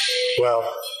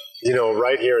 Well,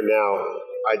 right here and now,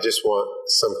 I just want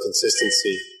some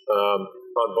consistency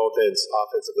on both ends,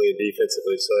 offensively and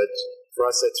defensively. So for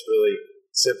us, it's really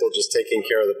simple, just taking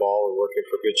care of the ball and working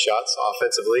for good shots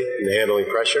offensively and handling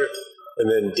pressure, and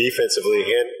then defensively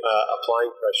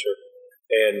applying pressure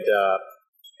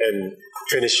and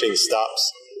finishing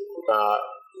stops.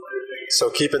 So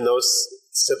keeping those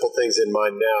simple things in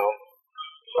mind now,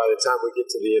 by the time we get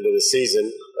to the end of the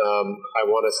season, I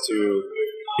want us to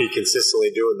be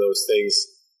consistently doing those things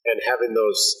and having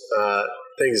those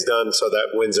things done so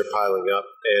that wins are piling up,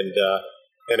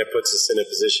 and it puts us in a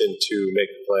position to make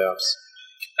the playoffs.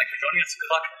 Thank you for joining us.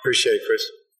 Good luck. Appreciate it, Chris.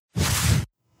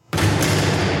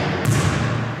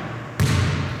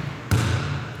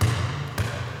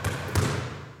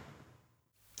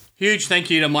 Huge thank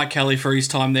you to Mike Kelly for his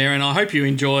time there, and I hope you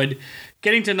enjoyed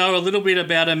getting to know a little bit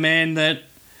about a man that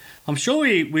I'm sure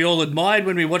we all admired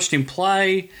when we watched him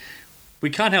play. We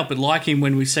can't help but like him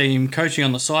when we see him coaching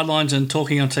on the sidelines and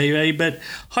talking on TV, but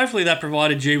hopefully that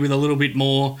provided you with a little bit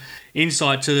more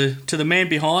insight to the man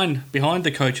behind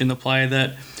the coach and the player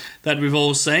that we've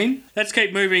all seen. Let's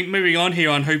keep moving on here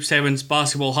on Hoops Heaven's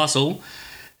Basketball Hustle.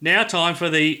 Now time for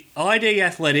the ID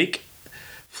Athletic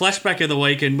flashback of the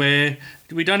week, and where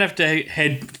we don't have to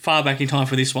head far back in time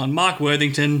for this one. Mark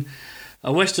Worthington,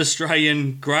 a West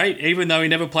Australian great, even though he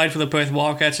never played for the Perth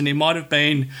Wildcats and he might have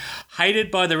been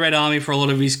hated by the Red Army for a lot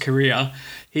of his career.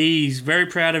 He's very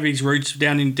proud of his roots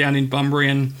down in Bunbury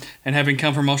and having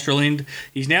come from Australand.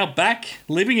 He's now back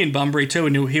living in Bunbury too,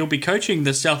 and he'll be coaching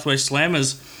the Southwest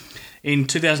Slammers in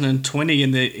 2020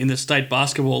 in the State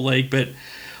Basketball League. But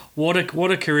what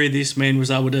a career this man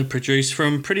was able to produce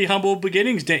from pretty humble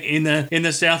beginnings in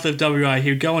the south of WA. He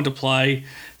would go on to play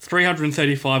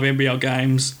 335 NBL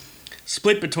games,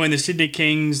 split between the Sydney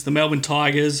Kings, the Melbourne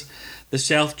Tigers, the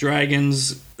South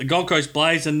Dragons, the Gold Coast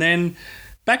Blaze, and then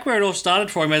back where it all started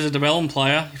for him as a development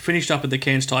player, he finished up at the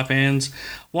Cairns Taipans,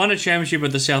 won a championship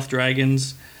at the South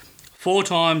Dragons. 4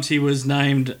 times he was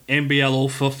named NBL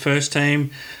All-First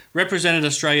Team, represented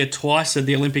Australia twice at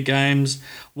the Olympic Games,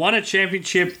 won a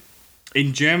championship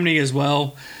in Germany as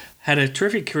well, had a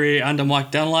terrific career under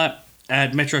Mike Dunlap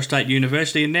at Metro State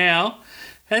University, and now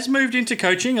has moved into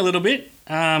coaching a little bit.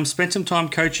 Spent some time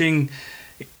coaching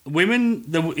women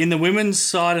in the women's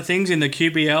side of things in the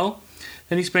QBL.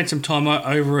 Then he spent some time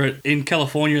over in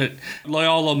California at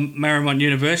Loyola Marymount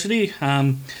University,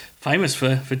 famous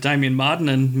for Damian Martin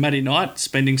and Matty Knight,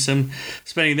 spending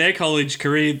their college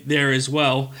career there as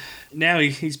well. Now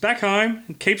he's back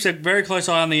home, keeps a very close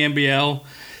eye on the NBL,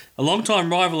 a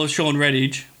long-time rival of Sean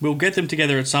Redditch. We'll get them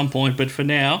together at some point, but for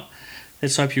now,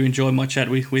 let's hope you enjoy my chat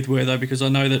with Wertho, because I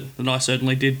know that I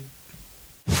certainly did.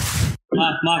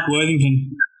 Mark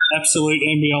Worthington, absolute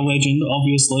NBL legend,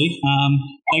 obviously.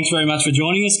 Thanks very much for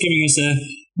joining us, giving us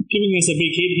a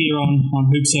big hit here on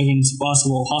Hoops Heaven's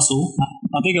Basketball Hustle.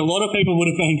 I think a lot of people would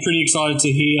have been pretty excited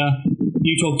to hear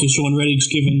you talk to Sean Redditch,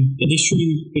 given the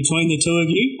history between the two of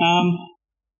you.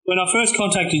 When I first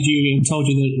contacted you and told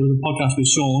you that it was a podcast with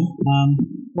Sean,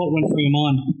 what went through your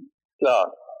mind? No,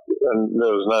 and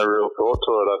there was no real thought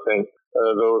to it, I think.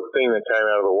 The thing that came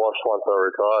out of the wash once I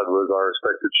retired was I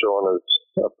respected Sean as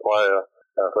a player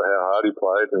for how hard he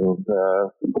played. And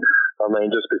I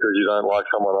mean, just because you don't like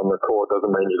someone on the court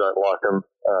doesn't mean you don't like them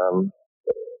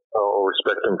or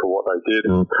respect them for what they did.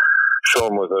 And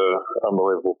Sean was an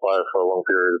unbelievable player for a long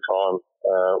period of time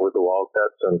with the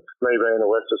Wildcats, and me being a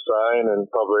West Australian and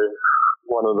probably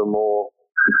one of the more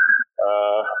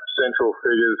central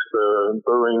figures for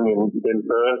booing in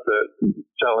Perth at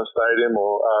Challenge Stadium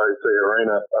or REC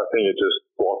Arena, I think it just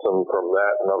blossomed from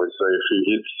that, and obviously a few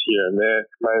hits here and there,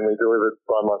 mainly delivered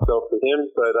by myself to him,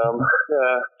 but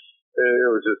it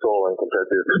was just all in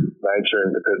competitive nature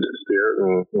and competitive spirit,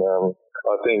 and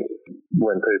I think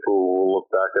when people will look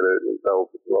back at it, they'll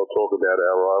talk about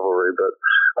our rivalry, but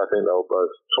I think they'll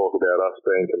both talk about us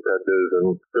being competitors and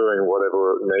doing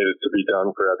whatever needed to be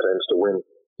done for our teams to win.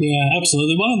 Yeah,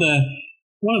 absolutely. One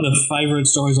of the favourite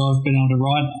stories I've been able to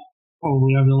write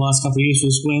probably over the last couple of years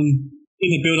was when in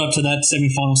the build-up to that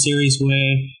semi-final series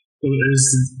where it was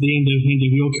the end of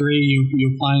your career, you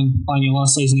were playing your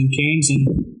last season in Cairns, and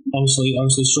obviously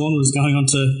Sean was going on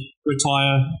to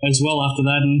retire as well after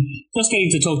that, and just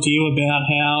getting to talk to you about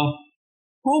how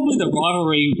probably the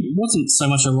rivalry wasn't so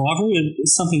much a rivalry,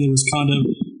 it's something that was kind of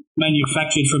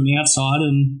manufactured from the outside,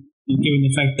 and given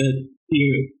the fact that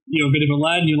you're a bit of a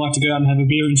lad and you like to go out and have a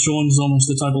beer, and Sean's almost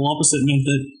the total opposite, meant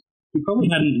that you probably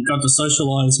hadn't got to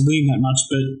socialise with him that much,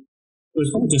 but it was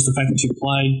probably just the fact that you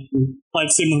played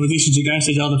similar positions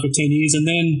against each other for 10 years, and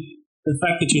then the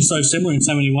fact that you're so similar in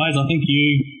so many ways. I think you,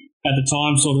 at the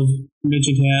time, sort of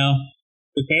mentioned how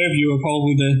the pair of you are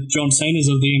probably the John Cena's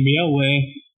of the NBL, where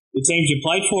the teams you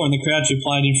played for and the crowds you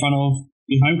played in front of,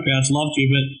 your home crowds loved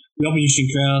you, but the opposition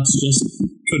crowds just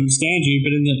couldn't stand you.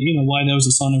 But in a way, there was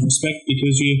a sign of respect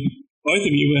because both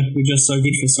of you were just so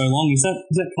good for so long. Is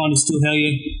that kind of still how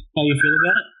you feel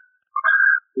about it?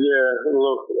 Yeah,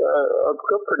 look, I've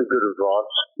got pretty good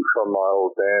advice from my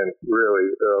old band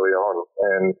really early on,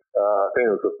 and I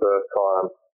think it was the first time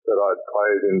that I'd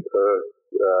played in Perth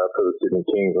for the Sydney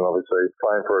Kings, and obviously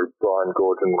playing for a Brian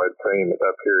Gordon-led team at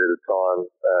that period of time,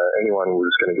 anyone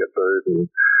was going to get booed, and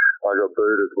I got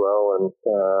booed as well, and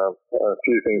a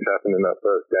few things happened in that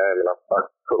first game, and I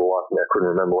sort of like me, I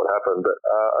couldn't remember what happened, but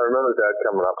I remember Dad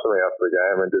coming up to me after the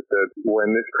game and just said,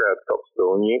 when this crowd stops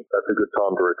booing you, that's a good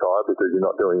time to retire because you're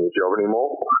not doing your job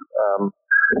anymore.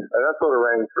 And that sort of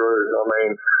rang through. I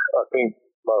mean, I think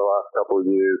my last couple of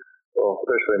years, well,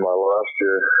 especially my last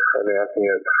year, announcing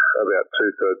it about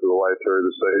 2/3 of the way through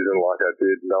the season like I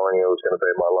did, knowing it was going to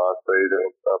be my last season,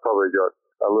 I probably got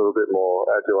a little bit more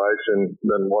adulation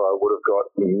than what I would have got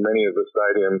in many of the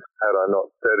stadiums had I not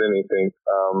said anything.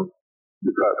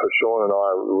 But for Sean and I,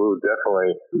 we were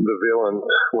definitely the villains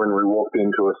when we walked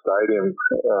into a stadium.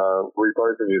 We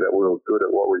both knew that we were good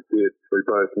at what we did. We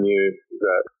both knew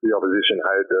that the opposition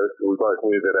hated us. We both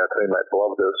knew that our teammates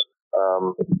loved us.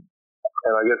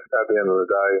 And I guess at the end of the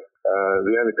day,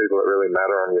 the only people that really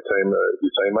matter on your team are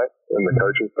your teammates and the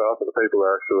coaching staff, and the people that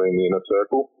are actually in the inner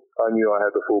circle. I knew I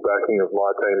had the full backing of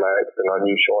my teammates, and I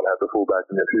knew Sean had the full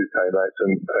backing of his teammates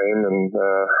and team, and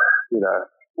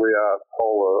we are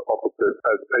polar opposites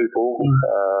as people,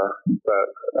 but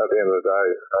at the end of the day,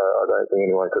 I don't think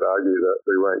anyone could argue that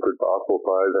we weren't good basketball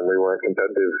players and we weren't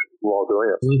competitive while doing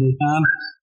it. Absolutely.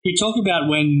 You talk about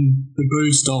when the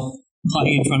Blues stopped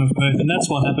playing in front of Perth, and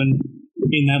that's what happened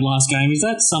in that last game. Is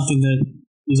that something that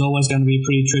is always going to be a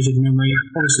pretty treasured memory?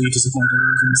 Obviously, you're disappointed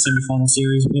in the semi-final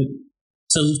series, but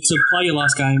to play your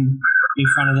last game in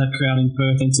front of that crowd in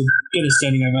Perth and to get a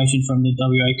standing ovation from the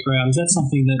WA crowd, is that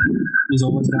something that is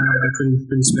always going to be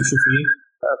pretty special for you?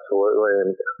 Absolutely,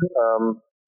 and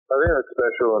I think it's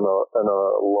special in a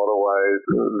lot of ways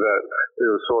that it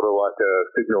was sort of like a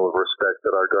signal of respect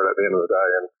that I got at the end of the day.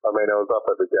 And I mean, I was up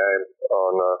at the game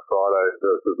on Friday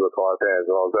versus the Taipans,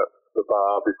 and I was at the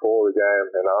bar before the game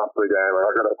and after the game, and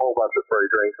I got a whole bunch of free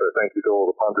drinks, so thank you to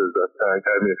all the punters that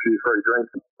gave me a few free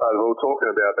drinks. We were talking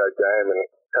about that game and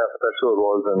how special it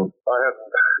was, and I had,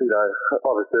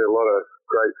 obviously a lot of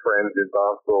great friends in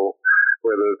basketball,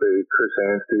 whether it be Chris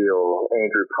Anstey or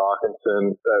Andrew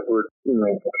Parkinson, that would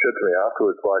said to me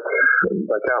afterwards, like,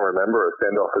 I can't remember a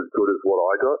send-off as good as what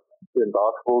I got in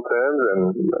basketball terms, and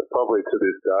probably to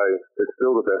this day, it's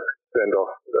still the best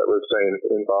send-off that we've seen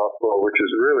in basketball, which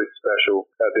is really special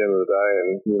at the end of the day.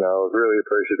 And, I was really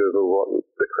appreciative of what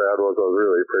the crowd was. I was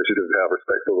really appreciative of how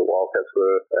respectful the Wildcats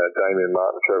were. Damien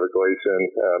Martin, Trevor Gleeson,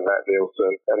 Matt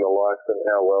Nielsen, and the likes, and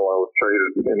how well I was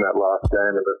treated in that last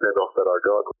game and the send-off that I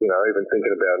got. Even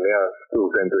thinking about it now, it still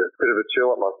sends a bit of a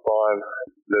chill up my spine.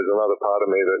 There's another part of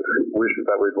me that wishes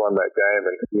that we'd won that game,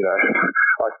 and,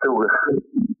 I still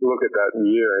look at that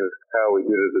year and how we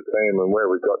did as a team and where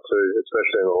we got to,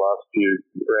 especially in the last few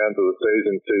rounds of the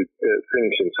season, to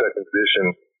finish in second position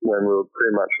when we were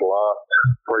pretty much last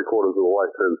 3/4 of the way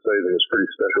through the season was pretty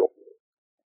special.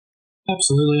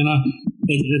 Absolutely, and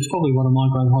it's probably one of my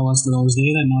great highlights that I was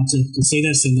there that night to see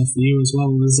that send off for you as well.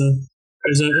 It was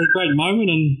a great moment,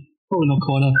 and probably not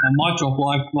quite a mic drop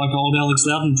like old Alex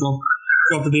Loudon dropped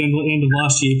at the end of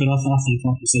last year, but I think,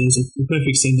 like you said, it was a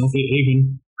perfect send off,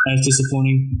 even as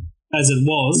disappointing as it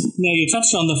was. Now, you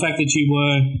touched on the fact that you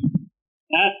were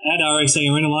at RAC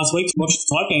Arena last week to watch the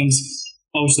Taipans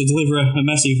obviously deliver a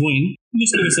massive win. Can you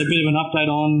just give us a bit of an update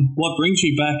on what brings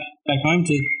you back home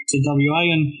to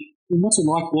WA, and what's it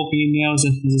like walking in now as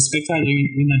a spectator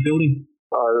in that building?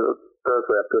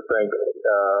 Firstly, I have to thank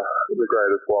the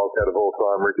greatest Wildcat of all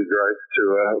time, Ricky Grace,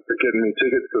 for getting me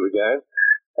tickets to the game.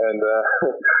 And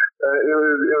it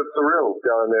was surreal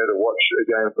going there to watch a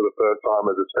game for the first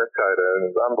time as a spectator, and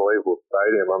it's an unbelievable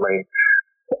stadium. I mean,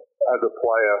 as a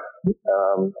player,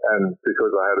 and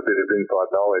because I had a bit of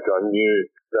inside knowledge, I knew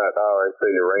that RAC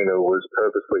Arena was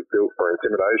purposely built for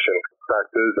intimidation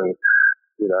factors. And,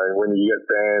 you know, when you get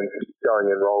fans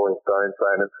going in Rolling Stone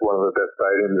saying it's one of the best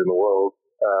stadiums in the world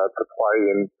to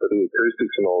play in, for the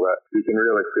acoustics and all that, you can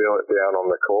really feel it down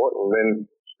on the court. And then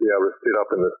be able to sit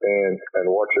up in the stands and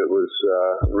watch it was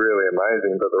really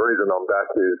amazing. But the reason I'm back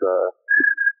is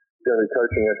going to be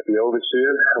coaching SBL this year.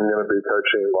 I'm going to be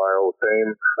coaching my old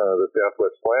team, the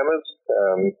Southwest Slammers,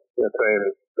 a team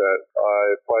that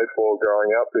I played for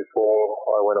growing up before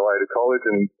I went away to college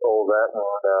and all that.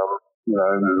 And, you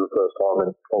know, this is the first time in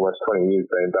almost 20 years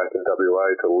being back in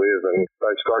WA to live, and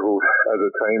they struggled as a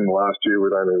team last year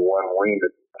with only one win.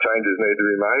 Changes need to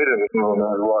be made, and I'm in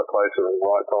the right place at the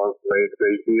right time for me to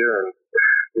be here, and,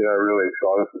 you know, really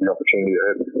excited for the opportunity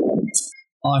ahead.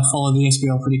 I follow the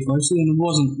SBL pretty closely, and it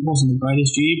wasn't the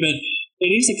greatest year, but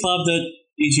it is a club that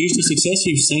is used to success.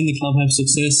 You've seen the club have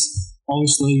success,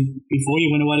 obviously, before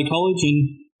you went away to college,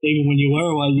 and even when you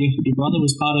were away, your brother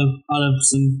was part of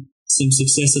some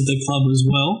success at the club as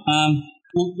well.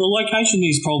 The location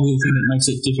is probably the thing that makes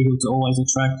it difficult to always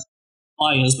attract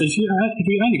players. But if you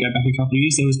only go back a couple of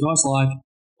years, there was guys like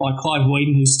Clive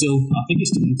Wheaton, who's still, I think he's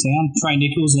still in town, Trey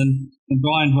Nichols and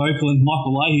Brian Vocal and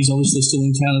Michael Lay, who's obviously still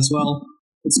in town as well.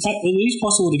 It is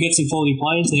possible to get some quality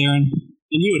players there, and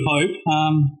you would hope,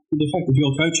 with the fact that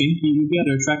you're coaching, you'll be able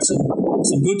to attract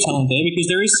some good talent there, because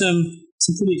there is some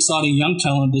pretty exciting young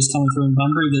talent that's coming through in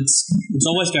Bunbury that's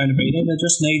always going to be there. They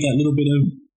just need that little bit of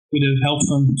help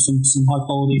from some high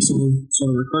quality sort of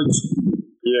recruits.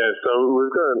 Yeah, so we've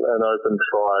got an open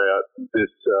tryout this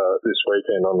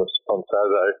weekend on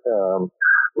Saturday,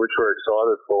 which we're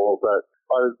excited for. But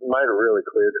I made it really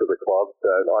clear to the club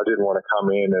that I didn't want to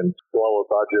come in and blow a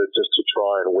budget just to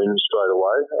try and win straight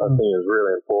away. I think it's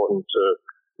really important to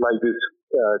make this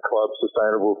club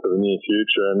sustainable for the near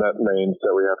future, and that means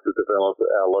that we have to develop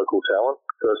our local talent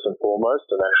first and foremost,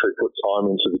 and actually put time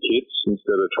into the kids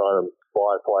instead of trying to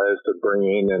buy players to bring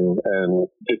in and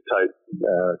dictate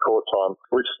court time,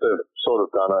 which they've sort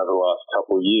of done over the last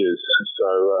couple of years.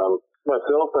 So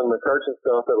myself and the coaching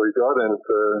staff that we got, and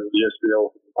for the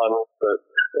SBL panel that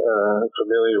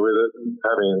familiar with it,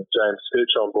 having James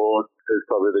Fitch on board, who's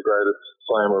probably the greatest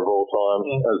slammer of all time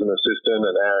as an assistant,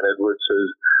 and Aaron Edwards, who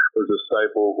was a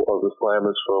staple of the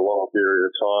Slammers for a long period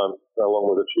of time,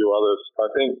 along with a few others. I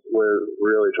think we're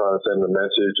really trying to send the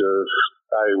message of,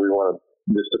 A, we want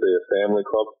this to be a family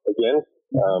club again,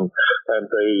 and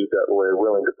B, that we're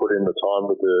willing to put in the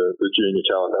time with the junior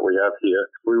talent that we have here.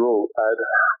 We will add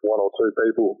one or two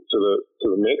people to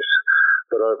the mix,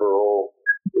 but overall,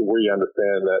 we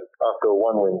understand that after a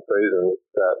one-win season,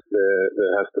 that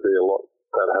there has to be a lot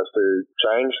that has to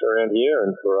change around here,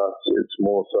 and for us it's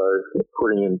more so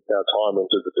putting in our time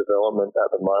into the development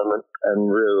at the moment and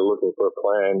really looking for a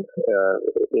plan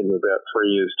in about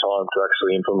 3 years' time to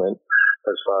actually implement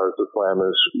as far as the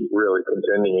Slammers really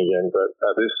contending again. But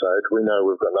at this stage, we know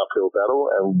we've got an uphill battle,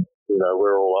 and, you know,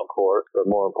 we're all up for it. But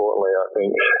more importantly, I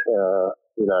think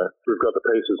you know, we've got the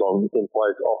pieces in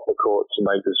place off the court to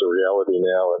make this a reality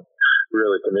now and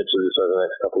really commit to this over the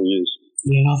next couple of years.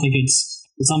 Yeah, and I think it's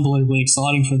unbelievably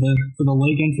exciting for the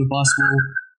league and for basketball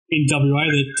in WA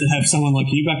to have someone like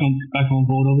you back on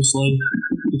board. Obviously,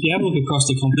 if you have a look across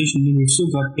the competition, we've still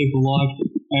got people like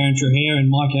Aaron Trahere and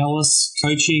Mike Ellis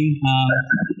coaching,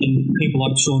 and people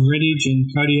like Sean Redditch and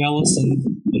Cody Ellis, and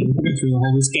go through the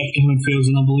whole list. Gav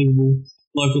Gammon-Field's an unbelievable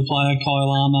local player, Kyle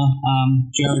Armour,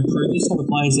 Jared Prue, these sort of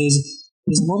players.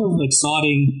 There's a lot of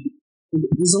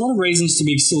reasons to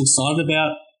be still excited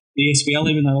about the SBL,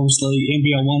 even though obviously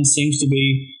NBL 1 seems to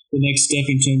be the next step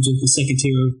in terms of the second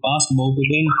tier of basketball.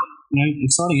 But then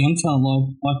exciting young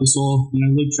talent like we saw,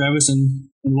 Luke Travis and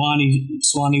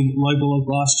Swani Lobo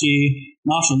last year.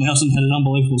 Marshall Nelson had an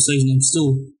unbelievable season. I'm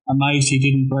still amazed he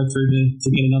didn't break through to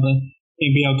get another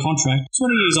NBL contract.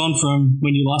 20 years on from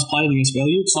when you last played in the SBL,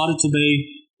 are you excited to be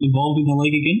involved in the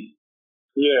league again?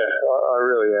 Yeah, I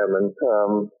really am. And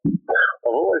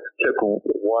I've always kept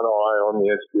one eye on the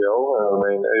SBL. I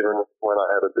mean, even when I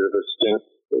had a bit of a stint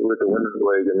with the Women's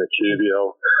League and the QBL,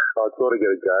 I'd sort of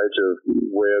get a gauge of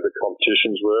where the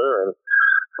competitions were. And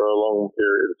for a long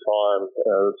period of time,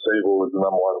 Seagull was the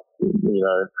number one,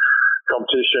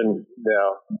 competition,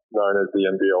 now known as the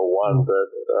NBL 1. But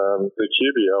the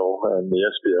QBL and the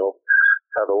SBL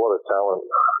have a lot of talent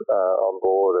on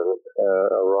board and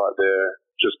are right there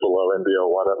just below NBL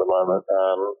 1 at the moment.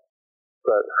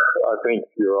 But I think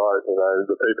you're right,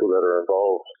 the people that are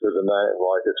involved with the name,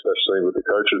 like especially with the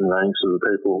coaches' names of the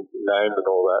people named and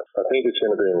all that, I think it's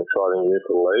going to be an exciting year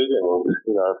for the league. And,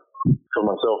 for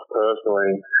myself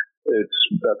personally, it's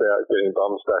about getting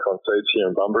bums back on seats here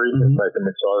in Bunbury and make them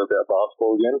excited about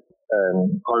basketball again. And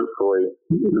hopefully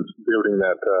building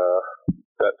that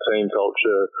team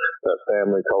culture, that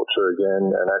family culture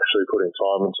again, and actually putting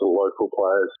time into the local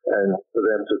players and for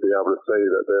them to be able to see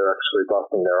that they're actually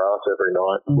busting their ass every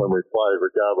night when we play,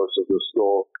 regardless of the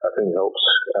score, I think helps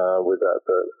with that.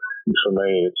 But for me,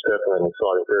 it's definitely an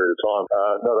exciting period of time,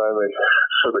 not only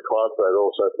for the club, but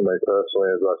also for me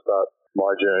personally as I start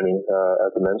my journey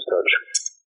as a men's coach.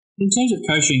 In terms of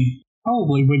coaching,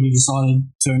 probably when you decided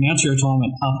to announce your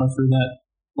retirement halfway through that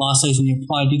last season you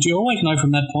played, did you always know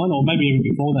from that point, or maybe even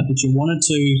before that you wanted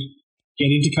to get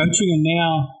into coaching? And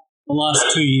now, the last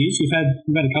 2 years, you've had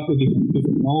a couple of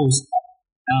different roles,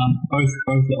 both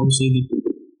obviously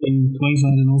in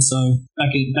Queensland and also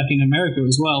back in America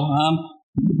as well.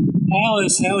 How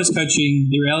is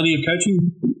coaching, the reality of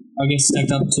coaching, I guess,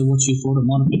 stacked up to what you thought it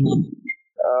might have been like?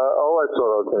 I always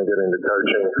thought I was going to get into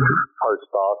coaching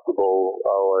post-basketball.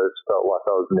 I always felt like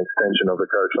I was an extension of the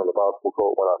coach on the basketball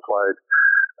court when I played.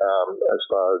 As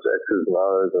far as X's and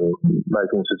O's and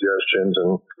making suggestions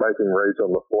and making reads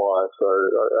on the fly. So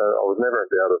I was never in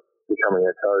doubt of becoming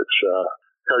a coach.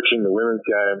 Coaching the women's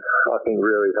game, I think,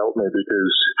 really helped me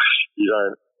because you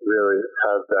don't really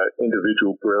have that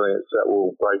individual brilliance that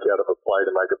will break out of a play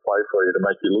to make a play for you, to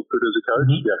make you look good as a coach.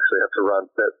 You actually have to run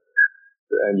sets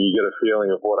and you get a feeling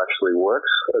of what actually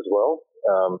works as well.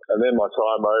 And then my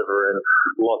time over in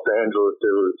Los Angeles,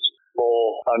 it was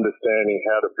more understanding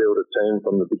how to build a team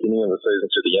from the beginning of the season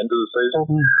to the end of the season.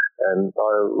 And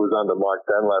I was under Mike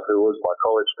Dunlap, who was my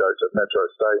college coach at Metro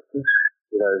State,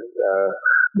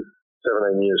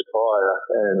 17 years prior,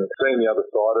 and seeing the other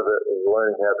side of it and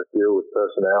learning how to deal with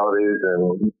personalities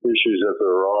and issues as they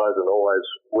arise and always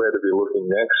where to be looking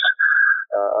next.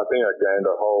 I think I gained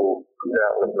a whole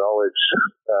mountain of knowledge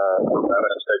from that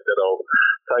aspect that I'll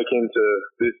take into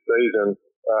this season.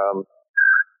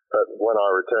 But when I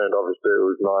returned, obviously, it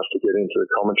was nice to get into the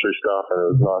commentary stuff, and it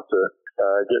was nice to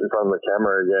get in front of the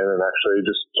camera again and actually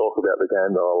just talk about the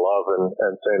game that I love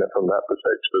and seeing it from that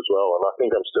perspective as well. And I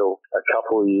think I'm still a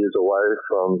couple of years away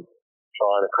from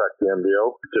trying to crack the NBL,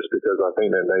 just because I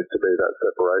think there needs to be that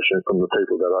separation from the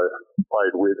people that I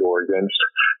played with or against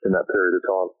in that period of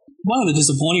time. One of the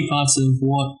disappointing parts of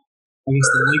what I guess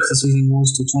the league's decision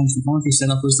was to change the commentary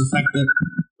setup was the fact that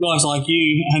guys like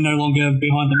you are no longer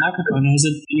behind the microphone. Is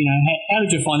it, how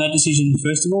did you find that decision,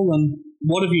 first of all, and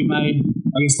what have you made,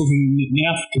 I guess, looking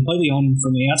now completely on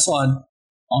from the outside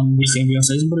on this NBL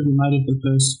season, what have you made of the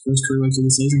first 3 weeks of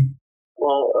the season?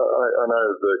 Well, I know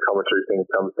the commentary thing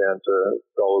comes down to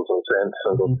dollars and cents,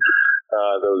 and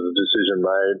there was a decision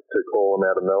made to call them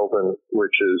out of Melbourne,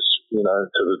 which is, to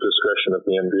the discretion of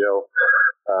the NBL.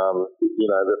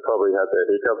 They've probably had their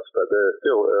hiccups, but they're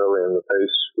still early in the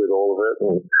piece with all of it,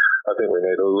 and I think we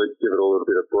need to give it a little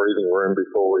bit of breathing room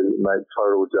before we make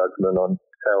total judgment on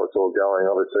how it's all going.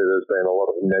 Obviously, there's been a lot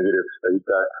of negative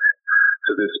feedback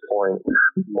to this point.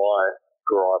 My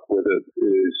gripe with it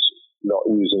is not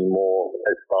using more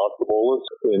ex-basketballers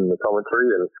in the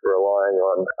commentary and relying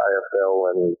on AFL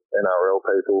and NRL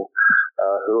people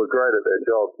who are great at their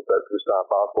jobs, but just aren't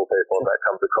basketball people, and that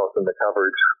comes across in the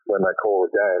coverage when they call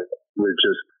a game with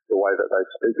just the way that they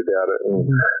speak about it. And,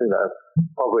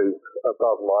 probably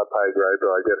above my pay grade,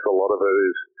 but I guess a lot of it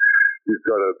is you've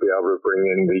got to be able to bring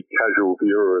in the casual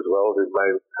viewer as well, who may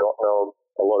not know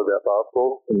a lot about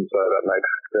basketball, and so that makes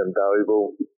them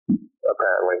valuable,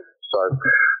 apparently. So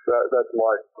that's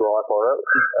my gripe on it.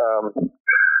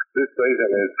 This season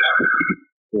is,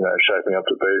 shaping up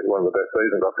to be one of the best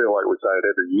seasons. I feel like we say it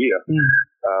every year,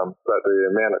 but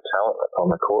the amount of talent that's on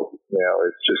the court now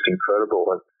is just incredible.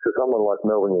 And to someone like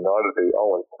Melbourne United be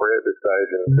 0-3 at this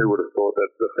stage, and who would have thought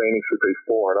that the Phoenix would be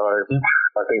 4-0?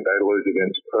 I think they lose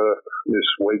against Perth this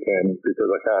weekend because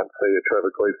I can't see a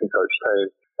Trevor Gleeson coach team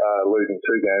losing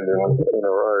 2 games in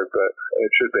a row, but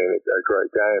it should be a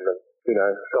great game. And, you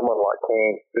know, someone like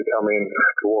Cairns to come in,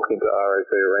 to walk into RAC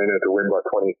Arena to win by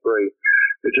 23,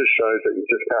 it just shows that you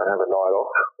just can't have a night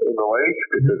off in the league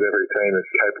because every team is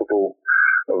capable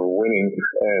of winning.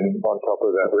 And on top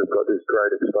of that, we've got this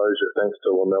great exposure thanks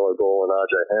to LaMelo Ball and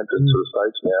RJ Hampton to the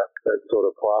States now. That's sort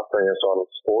of plastering us on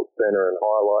Sports Centre and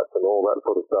highlights and all that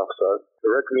sort of stuff. So the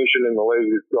recognition in the league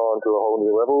has gone to a whole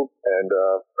new level, and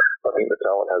I think the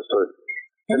talent has too.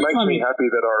 It makes me happy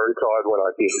that I retired when I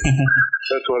did.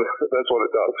 That's what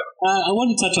it does. I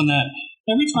want to touch on that.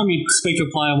 Every time you speak to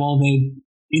a player while they're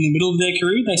in the middle of their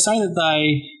career, they say that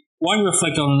they won't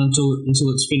reflect on it until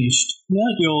it's finished. Now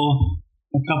that you're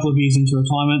a couple of years into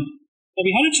retirement, have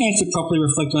you had a chance to properly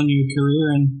reflect on your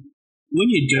career? And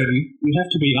when you do, you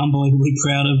have to be unbelievably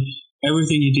proud of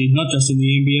everything you did, not just in the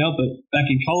NBL, but back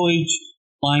in college,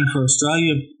 playing for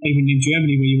Australia, even in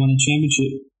Germany where you won a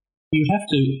championship. You have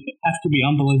to be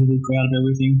unbelievably proud of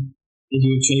everything that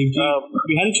you achieved. Have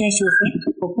you had a chance to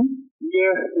reflect properly?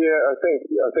 Yeah,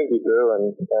 I think you do,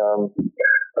 and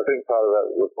I think part of that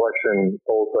reflection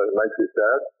also makes you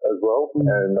sad as well.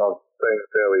 And I've been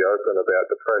fairly open about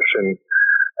depression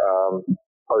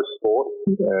post-sport,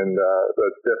 and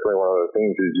that's definitely one of the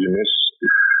things is you miss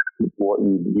what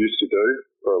you used to do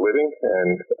for a living.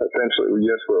 And essentially,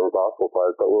 yes, we're basketball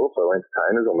players, but we're also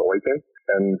entertainers on the weekend.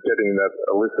 And getting that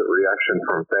illicit reaction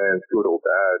from fans, good or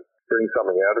bad, brings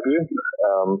something out of you.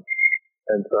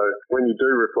 And so when you do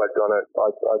reflect on it,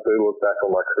 I do look back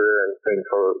on my career and think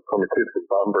from a kid from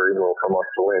Bunbury or from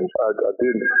Oxford Lynch, I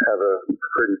did have a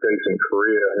pretty decent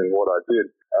career in what I did.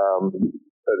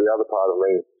 So the other part of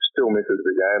me still misses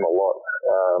the game a lot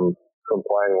from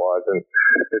playing-wise. And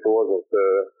if it wasn't the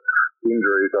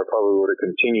injuries, I probably would have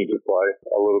continued to play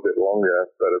a little bit longer,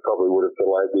 but it probably would have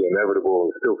delayed the inevitable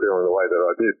and still feeling the way that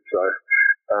I did. So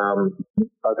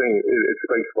I think it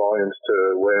speaks volumes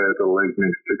to where the league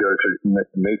needs to get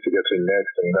to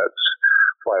next, and that's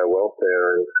player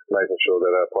welfare and making sure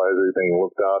that our players are being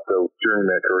looked after during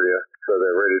their career so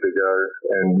they're ready to go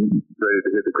and ready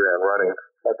to hit the ground running.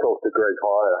 I talked to Greg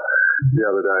Heyer the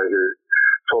other day who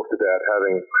talked about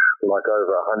having like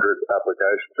over 100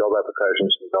 job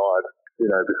applications denied,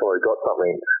 before he got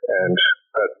something. And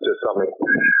that's just something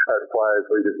as players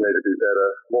we just need to be better,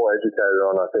 more educated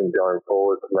on, I think, going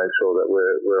forward to make sure that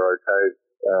we're okay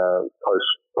post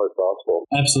basketball.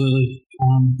 Absolutely.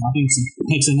 I think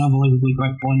it's an unbelievably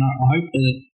great point. I hope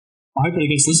that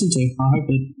it gets listened to. I hope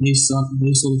that these sort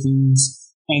of things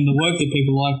and the work that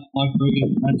people like Greg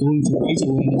are doing to raise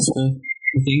awareness for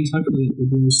things, hopefully it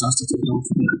really starts to take off.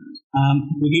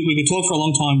 We could talk for a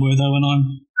long time, though, and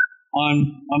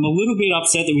I'm a little bit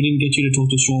upset that we didn't get you to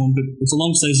talk to Sean, but it's a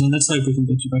long season. Let's hope we can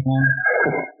get you back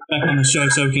on the show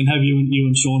so we can have you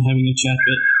and Sean having a chat.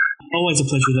 But always a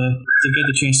pleasure to get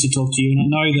the chance to talk to you. And I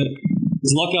know that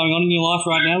there's a lot going on in your life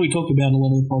right now. We talked about a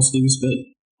lot of the positives, but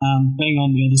being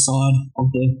on the other side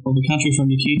of the country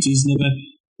from your kids is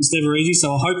never easy.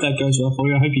 So I hope that goes well for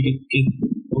you. I hope you get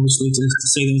obviously to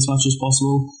see them as much as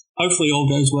possible. Hopefully all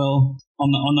goes well on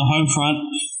the home front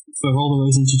for all the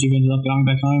reasons that you've ended up going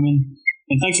back home.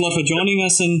 And thanks a lot for joining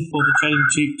us and for chatting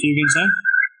to you again soon.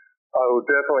 I will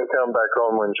definitely come back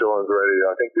on when Sean's ready.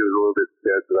 I think he was a little bit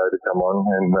scared today to come on,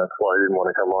 and that's why he didn't want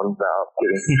to come on. No, I'm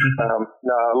kidding.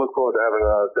 I look forward to having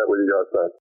a chat with you guys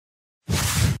soon.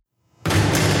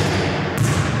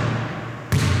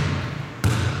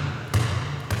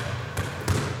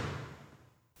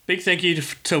 Big thank you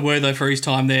to Wertho for his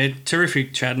time there.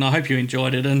 Terrific chat, and I hope you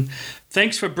enjoyed it. And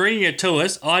thanks for bringing it to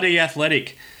us, ID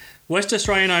Athletic, West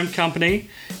Australian owned company.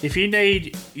 If you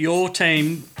need your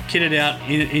team kitted out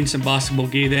in some basketball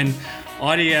gear, then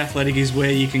ID Athletic is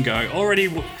where you can go.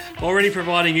 Already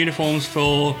providing uniforms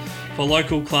for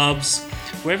local clubs.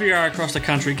 Wherever you are across the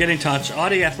country, get in touch,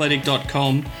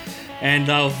 idathletic.com, and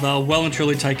they'll well and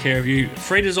truly take care of you.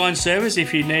 Free design service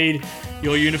if you need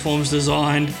your uniforms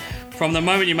designed. From the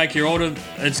moment you make your order,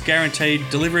 it's guaranteed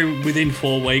delivery within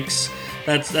 4 weeks.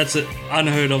 That's an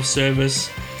unheard of service.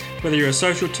 Whether you're a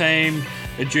social team,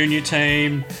 a junior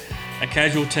team, a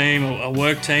casual team, a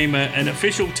work team, an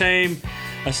official team,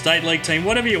 a state league team,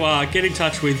 whatever you are, get in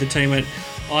touch with the team at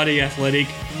ID Athletic.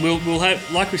 We'll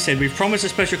have, like we said, we've promised a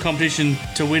special competition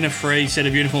to win a free set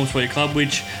of uniforms for your club,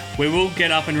 which we will get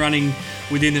up and running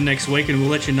within the next week, and we'll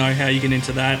let you know how you get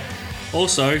into that.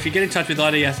 Also, if you get in touch with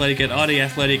ID Athletic at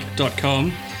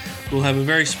idathletic.com, we'll have a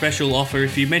very special offer.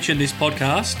 If you mention this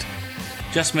podcast,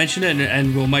 just mention it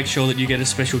and we'll make sure that you get a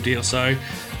special deal. So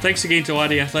Thanks again to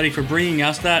ID Athletic for bringing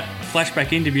us that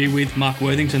flashback interview with Mark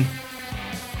Worthington.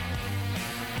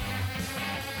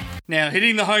 Now,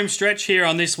 hitting the home stretch here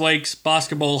on this week's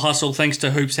Basketball Hustle thanks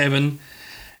to Hoops Heaven.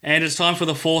 And it's time for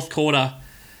the fourth quarter.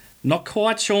 Not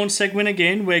quite Sean's segment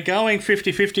again. We're going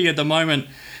 50-50 at the moment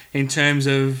in terms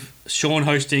of Sean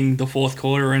hosting the fourth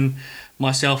quarter and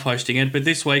myself hosting it. But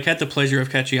this week, had the pleasure of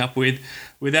catching up with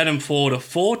Adam Ford, a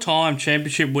 4-time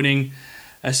championship-winning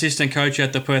assistant coach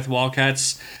at the Perth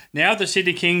Wildcats. Now at the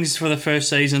Sydney Kings for the first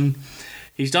season.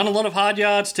 He's done a lot of hard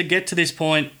yards to get to this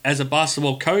point as a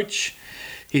basketball coach.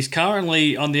 He's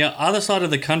currently on the other side of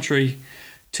the country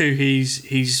to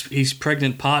his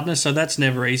pregnant partner, so that's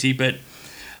never easy. But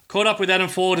caught up with Adam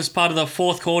Ford as part of the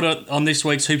fourth quarter on this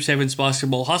week's Hoops Heaven's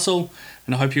Basketball Hustle,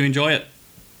 and I hope you enjoy it.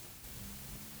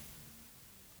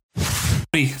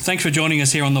 Thanks for joining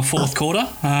us here on the fourth quarter.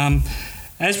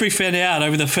 As we found out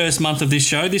over the first month of this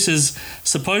show, this is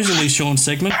supposedly Sean's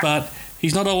segment, but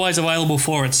he's not always available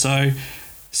for it. So,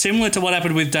 similar to what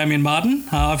happened with Damian Martin,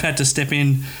 I've had to step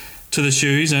in to the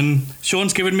shoes, and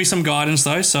Sean's given me some guidance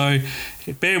though, so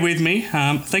bear with me.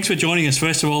 Thanks for joining us,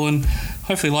 first of all, and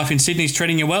hopefully life in Sydney's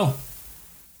treating you well.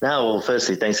 No, well,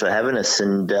 firstly, thanks for having us,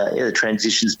 and the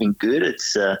transition's been good.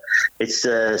 It's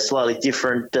slightly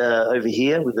different over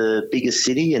here with a bigger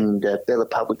city and better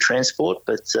public transport,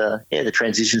 but the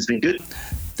transition's been good.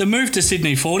 The move to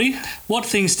Sydney 40, what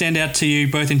things stand out to you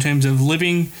both in terms of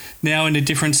living now in a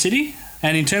different city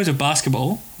and in terms of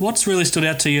basketball? What's really stood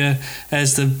out to you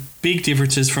as the big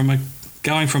differences from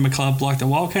going from a club like the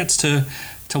Wildcats to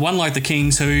one like the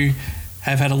Kings, who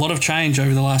have had a lot of change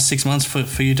over the last 6 months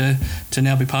for you to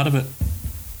now be part of it?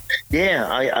 Yeah,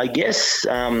 I guess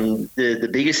the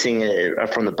biggest thing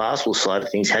from the basketball side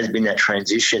of things has been that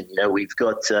transition. You know, we've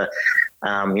got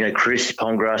Chris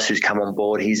Pongrass, who's come on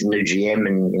board. He's the new GM,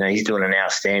 and he's doing an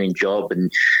outstanding job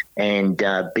and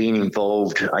being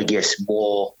involved, I guess,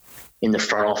 more in the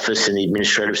front office and the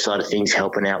administrative side of things,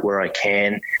 helping out where I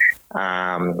can.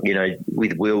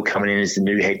 With Will coming in as the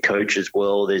new head coach as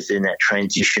well, there's in that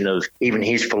transition of even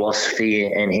his philosophy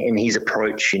and his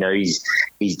approach.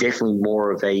 He's definitely more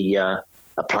of a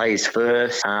players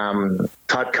first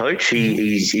type coach.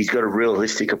 He's got a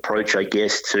realistic approach, I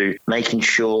guess, to making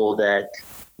sure that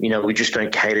we just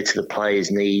don't cater to the players'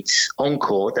 needs on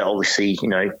court. They obviously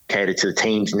cater to the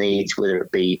team's needs, whether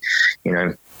it be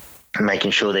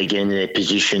making sure they get into their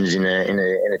positions in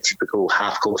a typical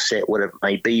half-court set, whatever it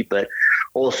may be, but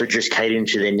also just catering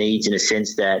to their needs in a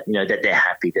sense that, that they're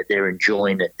happy, that they're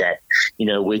enjoying it, that,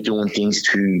 we're doing things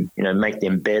to, make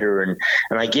them better. And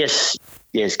I guess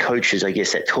there's coaches,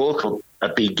 that talk a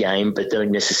big game but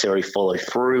don't necessarily follow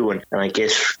through. And I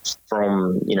guess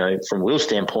from Will's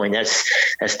standpoint, that's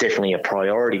definitely a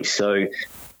priority. So,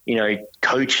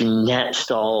 coaching that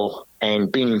style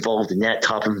and being involved in that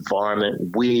type of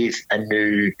environment with a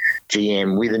new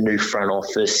GM, with a new front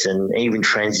office, and even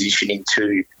transitioning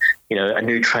to, a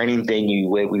new training venue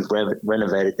where we've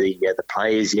renovated the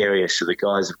players area, so the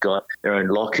guys have got their own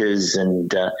lockers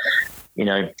and,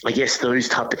 I guess those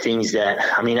type of things that,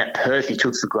 at Perth you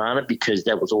took for granted because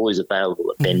that was always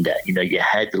available at Bendat. You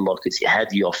had the lockers, you had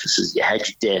the offices, you had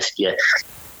your desk,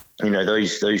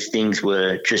 those things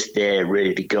were just there,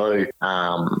 ready to go.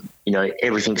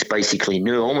 Everything's basically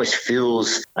new. It almost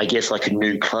feels, I guess, like a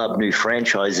new club, new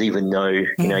franchise, even though,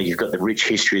 you've got the rich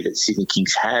history that Sydney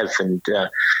Kings have. And,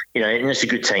 and it's a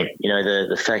good team.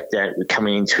 The fact that we're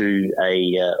coming into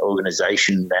a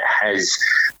organisation that has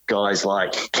guys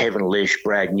like Kevin Lish,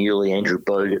 Brad Newley, Andrew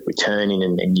Bogut returning,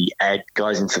 and you add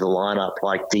guys into the lineup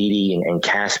like Didi and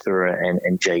Casper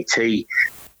and JT,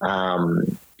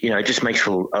 it just makes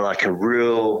for like a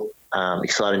real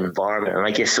exciting environment. And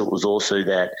I guess it was also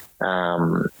that,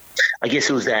 that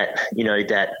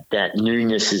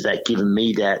newness is that giving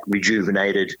me that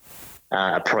rejuvenated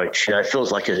approach. It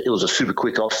feels like it was a super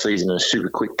quick off season and a super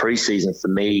quick preseason for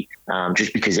me,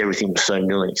 just because everything was so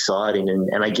new and exciting.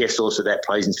 And I guess also that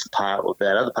plays into part of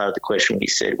that other part of the question we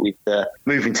said with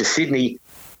moving to Sydney.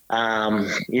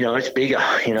 It's bigger.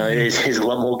 There's a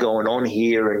lot more going on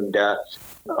here, and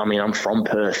I'm from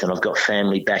Perth and I've got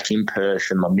family back in Perth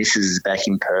and my missus is back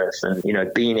in Perth, and,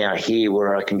 being out here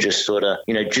where I can just sort of,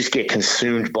 just get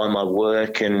consumed by my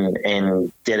work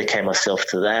and dedicate myself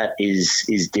to that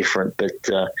is different. But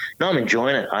no, I'm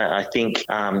enjoying it. I think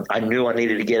I knew I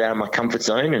needed to get out of my comfort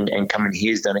zone, and coming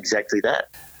here has done exactly that.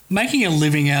 Making a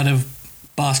living out of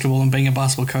basketball and being a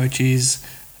basketball coach is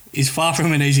far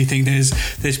from an easy thing.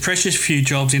 There's precious few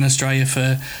jobs in Australia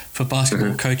for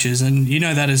basketball coaches, and you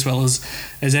know that as well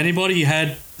as anybody. You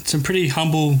had some pretty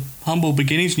humble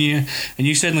beginnings, and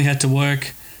you certainly had to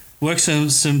work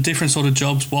some different sort of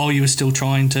jobs while you were still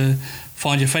trying to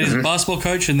find your feet as a basketball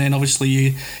coach, and then obviously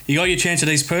you got your chance at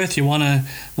East Perth. You won a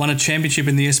championship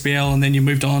in the SBL, and then you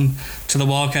moved on to the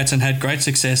Wildcats and had great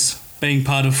success being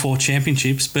part of 4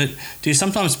 championships. But do you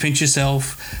sometimes pinch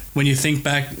yourself when you think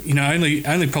back,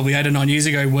 only probably 8 or 9 years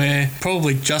ago, where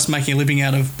probably just making a living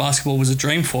out of basketball was a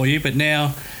dream for you, but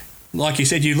now, like you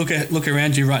said, you look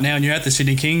around you right now and you're at the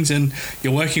Sydney Kings and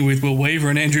you're working with Will Weaver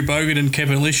and Andrew Bogut and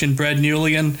Kevin Lish and Brad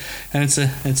Newley, and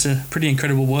it's a pretty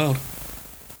incredible world.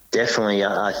 Definitely.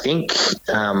 I think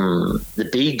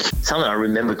something I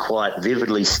remember quite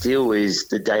vividly still is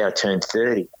the day I turned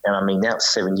 30. And I mean, that was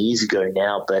 7 years ago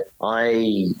now, but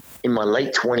in my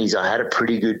late 20s, I had a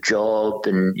pretty good job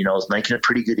and, I was making a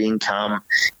pretty good income.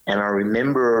 And I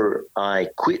remember I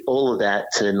quit all of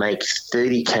that to make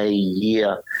 $30K a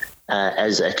year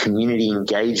as a community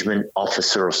engagement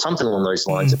officer or something along those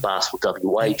lines at Basketball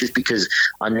WA, just because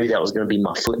I knew that was going to be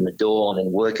my foot in the door. And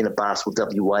then working at Basketball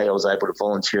WA, I was able to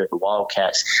volunteer at the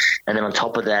Wildcats. And then on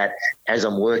top of that, as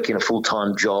I'm working a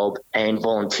full-time job and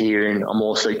volunteering, I'm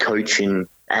also coaching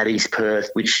at East Perth,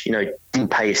 which,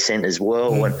 didn't pay a cent as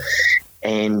well.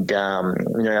 And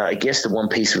I guess the one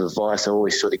piece of advice I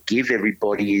always sort of give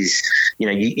everybody is,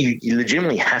 you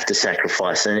legitimately have to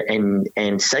sacrifice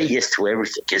and say yes to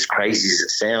everything, as crazy as it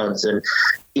sounds. And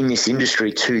in this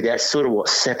industry too, that's sort of what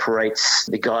separates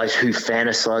the guys who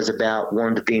fantasize about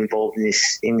wanting to be involved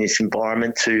in this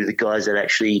environment to the guys that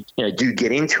actually, do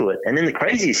get into it. And then the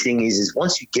craziest thing is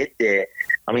once you get there,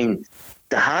 I mean,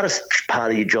 the hardest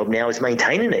part of your job now is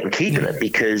maintaining it and keeping it,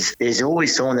 because there's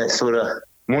always someone that sort of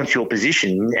wants your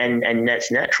position, and that's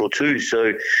natural too.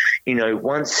 So,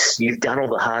 once you've done all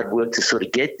the hard work to sort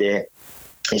of get there,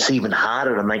 it's even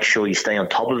harder to make sure you stay on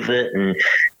top of it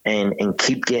and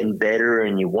keep getting better,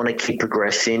 and you want to keep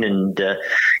progressing. And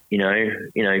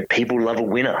people love a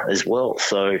winner as well.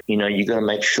 So you got to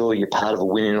make sure you're part of a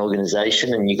winning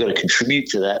organization, and you got to contribute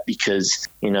to that, because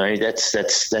that's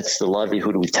the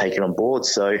livelihood we've taken on board.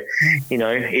 So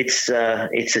it's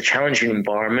a challenging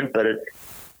environment, but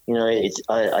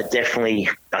I definitely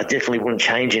wouldn't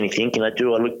change anything. And I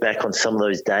look back on some of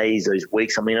those days, those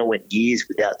weeks. I mean, I went years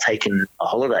without taking a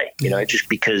holiday, just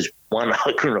because, one,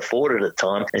 I couldn't afford it at the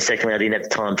time, and secondly, I didn't have the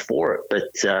time for it. But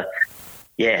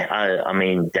I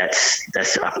mean,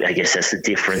 I guess that's the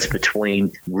difference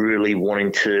between really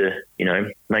wanting to,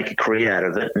 make a career out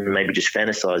of it and maybe just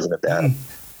fantasizing about it.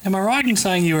 Am I right in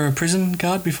saying you were a prison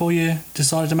guard before you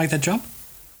decided to make that jump?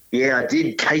 Yeah, I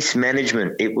did case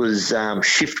management. It was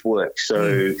shift work.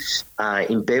 So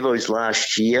in Bevo's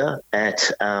last year at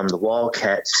the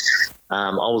Wildcats,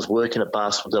 I was working at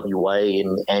Basketball WA,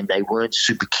 and they weren't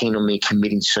super keen on me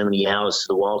committing so many hours to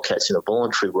the Wildcats in a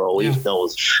voluntary role, even though I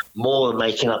was more than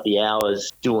making up the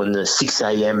hours doing the 6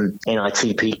 a.m.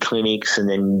 NITP clinics and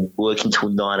then working till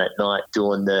 9 at night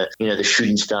doing the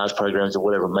Shooting Stars programs or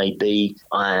whatever it may be.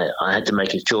 I had to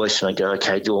make a choice, and I go,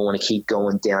 okay, do I want to keep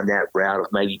going down that route of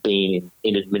maybe being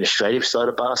in administrative side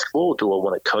of basketball, or do I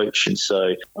want to coach? And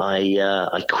so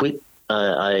I quit.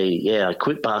 I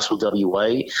quit Basketball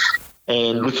WA.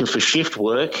 And looking for shift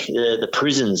work, the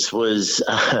prisons was,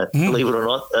 believe it or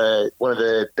not, one of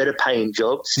the better paying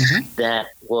jobs that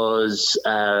was,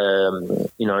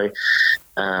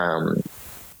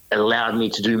 allowed me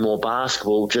to do more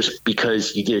basketball, just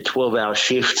because you did a 12-hour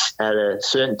shift at a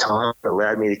certain time. It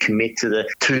allowed me to commit to the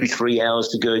 2-3 hours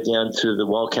to go down to the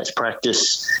Wildcats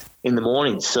practice in the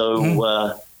morning.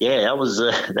 So, that was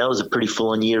a pretty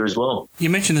full-on year as well. You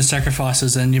mentioned the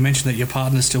sacrifices, and you mentioned that your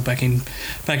partner's still back in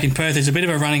Perth. There's a bit of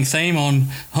a running theme on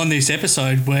this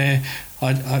episode where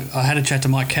I had a chat to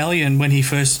Mike Kelly, and when he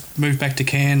first moved back to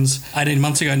Cairns 18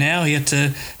 months ago now, he had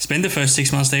to spend the first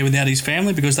 6 months there without his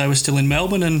family because they were still in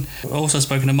Melbourne. And also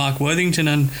spoken to Mark Worthington,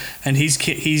 and his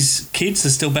kids are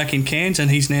still back in Cairns,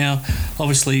 and he's now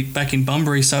obviously back in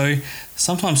Bunbury. So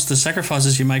sometimes the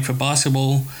sacrifices you make for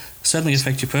basketball certainly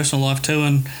affect your personal life too,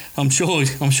 and I'm sure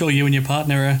you and your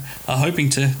partner are hoping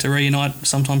to reunite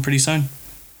sometime pretty soon.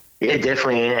 Yeah,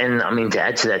 definitely. And I mean, to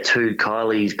add to that too,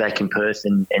 Kylie's back in Perth,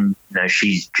 and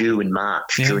she's due in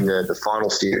March during the final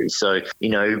series. So,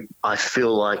 I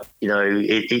feel like,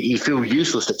 you feel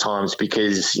useless at times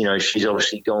because, she's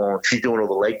obviously she's doing all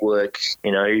the legwork,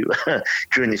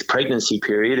 during this pregnancy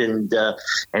period. And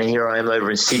here I am over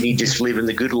in Sydney just living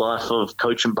the good life of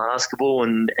coaching basketball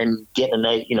and getting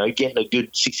a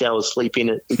good 6 hours sleep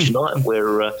in each night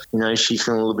where, she's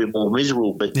feeling a little bit more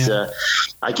miserable. But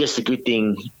I guess the good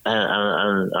thing,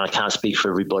 and I can't speak for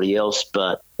everybody else,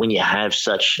 but when you have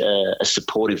such a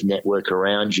supportive network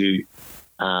around you,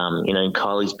 And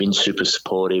Kylie's been super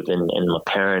supportive, and my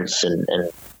parents and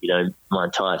my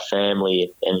entire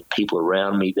family and people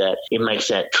around me, that it makes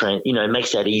that it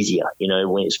makes that easier,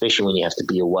 especially when you have to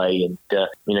be away, and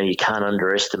you can't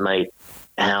underestimate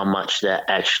how much that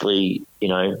actually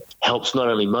helps not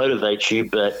only motivate you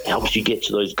but helps you get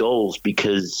to those goals,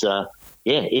 because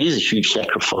it is a huge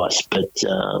sacrifice, but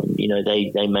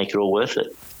they make it all worth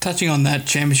it. Touching on that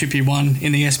championship you won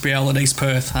in the SBL at East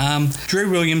Perth, Drew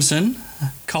Williamson,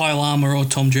 Kyle Armour or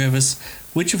Tom Jervis,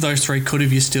 which of those three could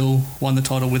have you still won the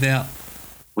title without?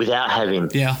 Without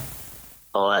having? Yeah.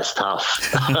 Oh, that's tough.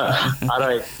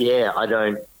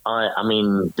 I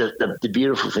mean, the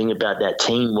beautiful thing about that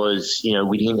team was,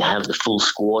 we didn't have the full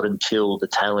squad until the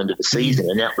tail end of the season,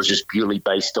 and that was just purely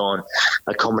based on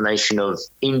a combination of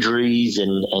injuries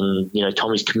and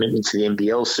Tommy's commitment to the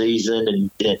NBL season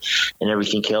and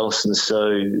everything else. And so,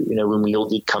 when we all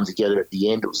did come together at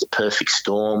the end, it was a perfect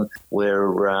storm where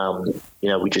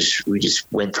we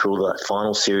just went through that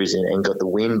final series and got the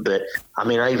win. But I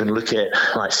mean, I even look at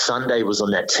like Sunday was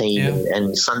on that team,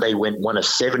 and Sunday went 1 of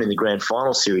 7 in the grand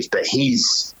final series. But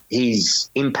his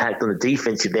impact on the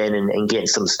defensive end and getting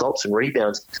some stops and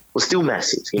rebounds was still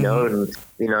massive, and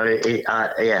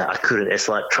I couldn't. It's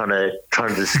like trying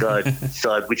to decide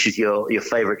which is your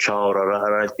favorite child. I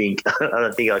don't think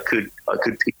I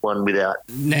could pick one without.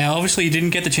 Now, obviously, you didn't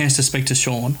get the chance to speak to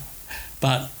Sean,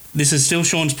 but this is still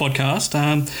Sean's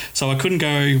podcast, so I couldn't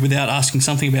go without asking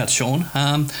something about Sean.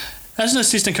 As an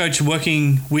assistant coach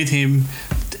working with him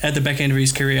at the back end of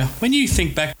his career, when you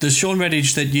think back, the Sean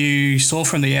Redditch that you saw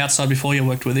from the outside before you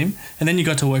worked with him, and then you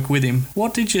got to work with him,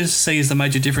 what did you see as the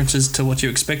major differences to what you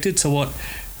expected to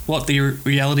what the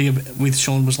reality with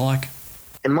Sean was like?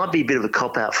 It might be a bit of a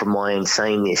cop-out from my end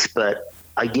saying this, but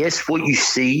I guess what you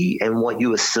see and what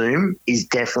you assume is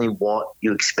definitely what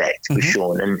you expect with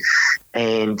Sean.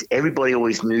 And everybody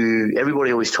always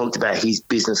talked about his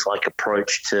business-like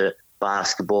approach to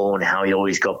basketball and how he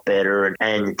always got better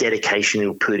and the dedication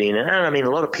he'll put in. And I mean,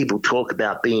 a lot of people talk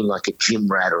about being like a gym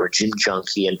rat or a gym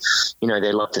junkie, and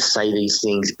they love to say these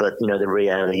things, but the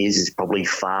reality is probably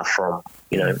far from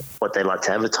what they like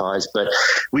to advertise. But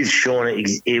with Sean,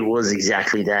 it was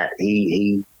exactly that.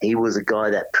 He was a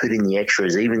guy that put in the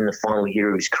extras. Even in the final year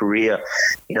of his career,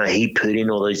 he put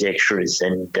in all those extras.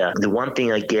 And the one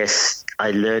thing I guess I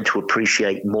learned to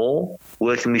appreciate more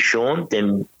working with Sean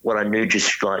than what I knew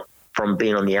just like from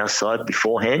being on the outside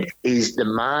beforehand is the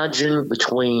margin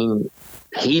between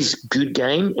his good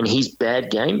game and his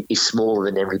bad game is smaller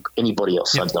than anybody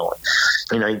else I've known.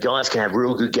 Guys can have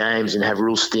real good games and have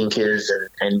real stinkers,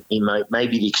 and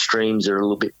maybe the extremes are a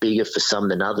little bit bigger for some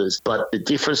than others. But the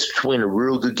difference between a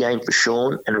real good game for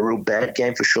Sean and a real bad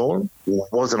game for Sean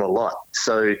wasn't a lot.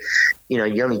 So,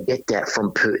 you only get that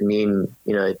from putting in,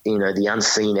 the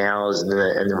unseen hours and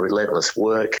the relentless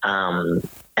work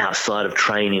outside of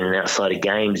training and outside of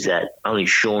games that only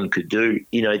Sean could do.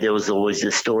 There was always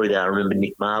a story that I remember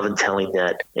Nick Marvin telling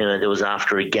that, there was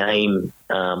after a game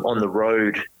on the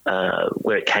road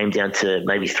where it came down to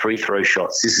maybe 3 throw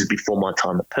shots. This is before my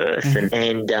time at Perth.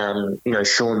 And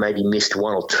Sean maybe missed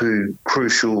 1 or 2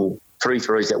 crucial 3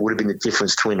 throws that would have been the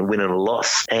difference between a win and a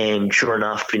loss. And sure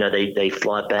enough, they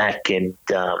fly back and,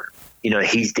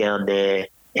 he's down there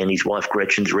and his wife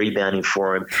Gretchen's rebounding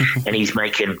for him and he's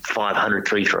making 500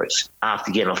 free throws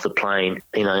after getting off the plane,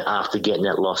 after getting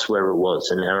that loss wherever it was.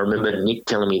 And I remember Nick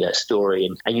telling me that story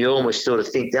and you almost sort of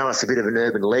think, it's a bit of an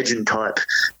urban legend type,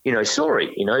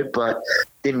 story, but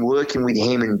then working with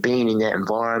him and being in that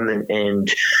environment and,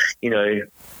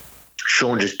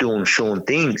 Sean just doing Sean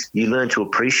things, you learn to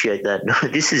appreciate that. No,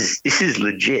 this is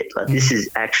legit. Like this is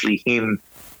actually him,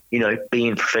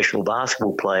 being a professional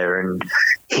basketball player and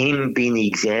him being the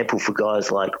example for guys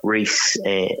like Reese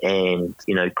and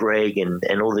Greg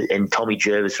and Tommy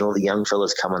Jervis and all the young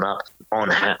fellas coming up on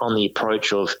the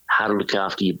approach of how to look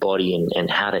after your body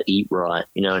and how to eat right,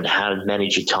 and how to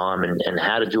manage your time and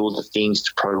how to do all the things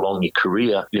to prolong your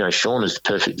career. Sean is the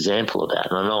perfect example of that.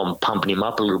 And I know I'm pumping him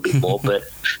up a little bit more, but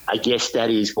I guess that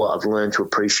is what I've learned to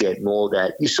appreciate more,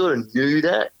 that you sort of knew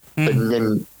that. But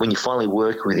then when you finally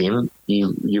work with him,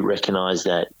 you recognise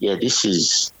that, this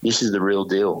is the real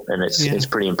deal, and it's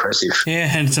pretty impressive.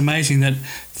 Yeah, and it's amazing that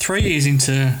 3 years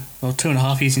into,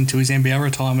 2.5 years into his NBL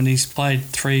retirement, he's played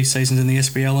 3 seasons in the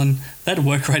SBL, and that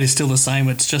work rate is still the same.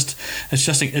 It's just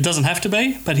it doesn't have to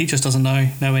be, but he just doesn't know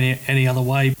any other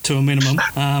way to a minimum.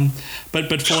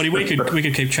 But 40, we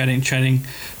could keep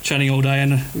chatting all day,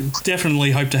 and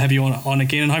definitely hope to have you on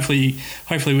again, and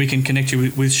hopefully we can connect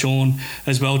you with Sean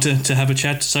as well to have a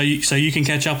chat, so you can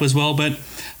catch up as well.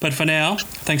 But for now,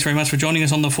 thanks very much for joining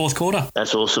us on the fourth quarter.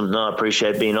 That's awesome. No, I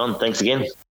appreciate being on. Thanks again.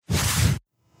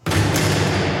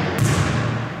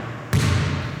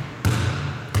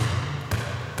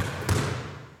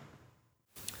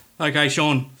 Okay,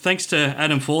 Sean, thanks to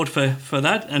Adam Ford for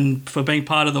that and for being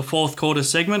part of the fourth quarter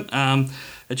segment.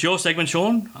 It's your segment,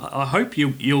 Sean. I hope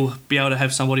you'll be able to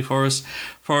have somebody for us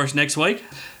next week.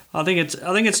 I think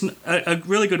it's a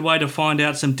really good way to find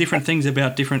out some different things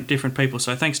about different people.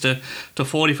 So thanks to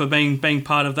Fordy for being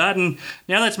part of that. And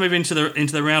now let's move into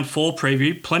the round 4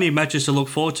 preview. Plenty of matches to look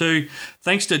forward to.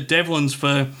 Thanks to Devlin's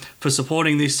for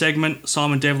supporting this segment.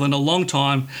 Simon Devlin, a long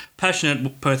time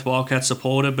passionate Perth Wildcats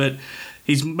supporter, but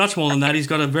he's much more than that. He's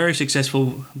got a very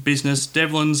successful business.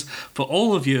 Devlin's, for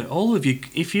all of you.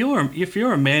 If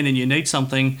you're a man and you need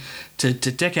something to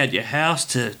deck out your house,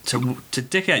 to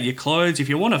deck out your clothes, if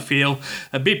you want to feel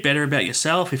a bit better about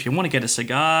yourself, if you want to get a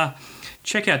cigar,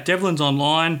 check out Devlin's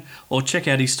online or check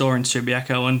out his store in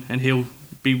Subiaco and he'll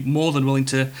be more than willing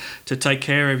to take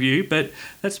care of you. But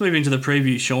let's move into the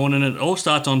preview, Sean, and it all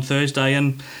starts on Thursday,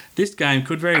 and this game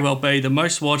could very well be the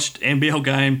most watched NBL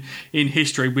game in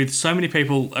history, with so many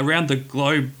people around the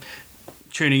globe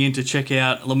tuning in to check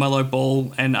out LaMelo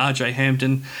Ball and RJ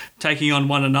Hampton taking on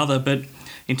one another. But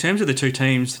in terms of the two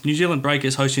teams, New Zealand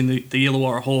Breakers hosting the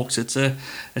Illawarra Hawks, it's a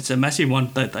massive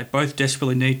one that they both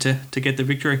desperately need to get the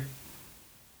victory.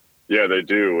 Yeah, they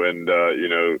do. And,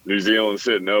 New Zealand's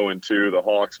sitting 0-2, the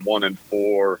Hawks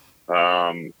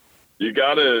 1-4. You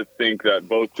got to think that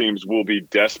both teams will be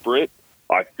desperate.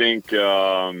 I think,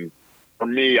 for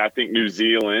me, I think New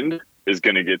Zealand is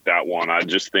going to get that one. I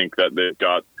just think that they've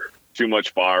got too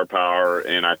much firepower,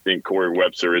 and I think Corey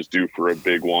Webster is due for a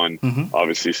big one. Mm-hmm.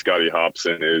 Obviously, Scotty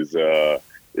Hobson is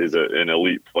an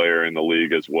elite player in the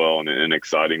league as well, and an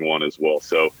exciting one as well.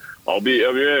 So I'll be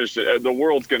interested. The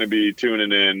world's going to be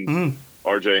tuning in. Mm.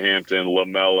 RJ Hampton,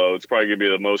 LaMelo. It's probably going to be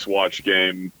the most watched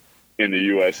game in the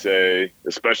USA,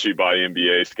 especially by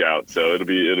NBA scouts. So it'll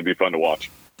be fun to watch.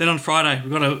 Then on Friday,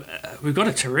 we've got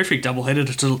a terrific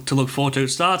doubleheader to look forward to. It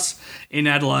starts in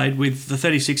Adelaide with the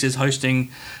 36ers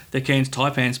hosting the Cairns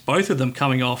Taipans. Both of them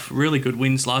coming off really good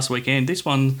wins last weekend. This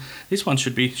one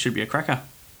should be a cracker.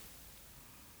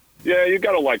 Yeah, you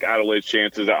got to like Adelaide's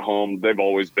chances at home. They've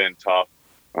always been tough.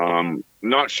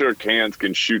 Not sure Cairns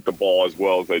can shoot the ball as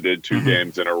well as they did two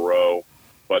games in a row,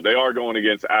 but they are going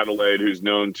against Adelaide, who's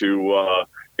known to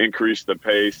increase the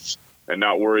pace and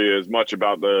not worry as much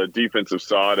about the defensive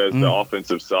side as the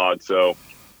offensive side. So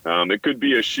it could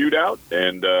be a shootout,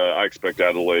 and I expect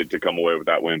Adelaide to come away with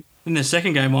that win. In the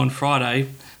second game on Friday,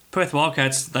 Perth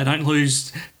Wildcats, they don't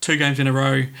lose 2 games in a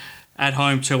row at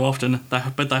home too often,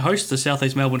 but they host the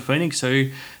Southeast Melbourne Phoenix, who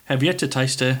have yet to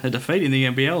taste a defeat in the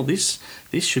NBL.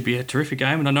 This should be a terrific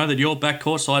game, and I know that you're back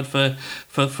courtside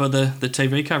for the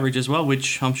TV coverage as well,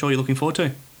 which I'm sure you're looking forward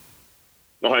to.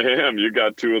 I am. You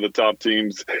got 2 of the top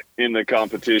teams in the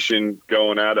competition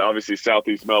going at it. Obviously,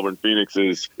 Southeast Melbourne Phoenix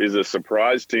is a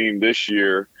surprise team this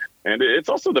year, and it's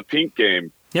also the pink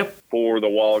game for the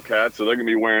Wildcats, so they're going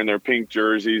to be wearing their pink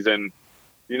jerseys, and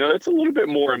it's a little bit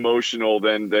more emotional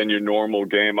than your normal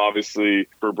game, obviously,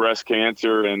 for breast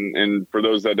cancer. And for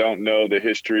those that don't know, the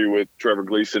history with Trevor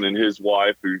Gleeson and his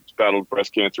wife, who's battled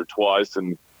breast cancer twice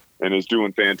and is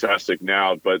doing fantastic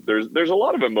now. But there's a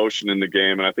lot of emotion in the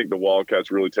game, and I think the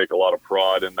Wildcats really take a lot of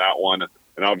pride in that one.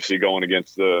 And obviously going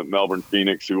against the Melbourne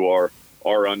Phoenix, who are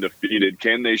undefeated.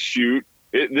 Can they shoot?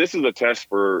 This is a test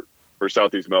for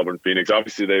Southeast Melbourne Phoenix.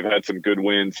 Obviously, they've had some good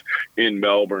wins in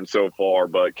Melbourne so far,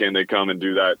 but can they come and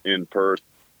do that in Perth?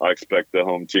 I expect the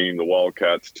home team, the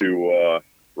Wildcats, to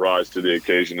rise to the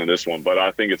occasion in this one, but I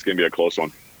think it's going to be a close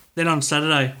one. Then on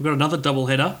Saturday, we've got another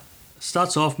doubleheader.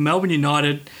 Starts off Melbourne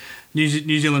United, New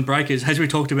Zealand Breakers. As we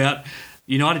talked about,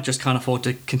 United just can't afford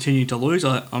to continue to lose.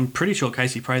 I'm pretty sure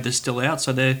Casey Prather's still out,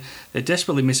 so they're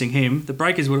desperately missing him. The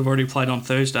Breakers would have already played on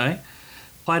Thursday.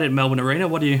 Played at Melbourne Arena.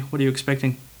 What are you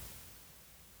expecting?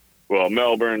 Well,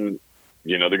 Melbourne,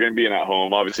 they're going to be in at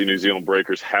home. Obviously, New Zealand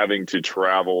Breakers having to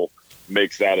travel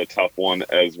makes that a tough one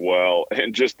as well.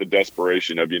 And just the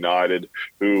desperation of United,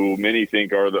 who many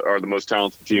think are the most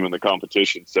talented team in the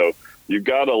competition. So you've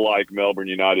got to like Melbourne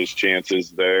United's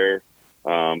chances there.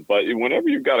 But whenever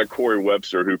you've got a Corey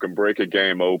Webster who can break a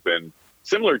game open,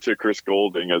 similar to Chris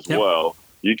Goulding as well,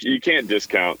 you can't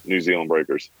discount New Zealand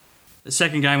Breakers. The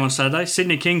second game on Saturday,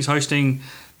 Sydney Kings hosting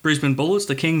Brisbane Bullets.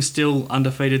 The Kings still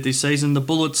undefeated this season. The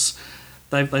Bullets,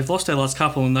 they've lost their last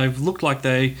couple, and they've looked like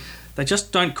they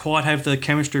just don't quite have the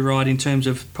chemistry right in terms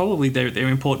of probably their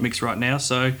import mix right now.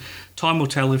 So time will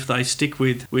tell if they stick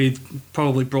with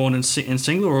probably Braun and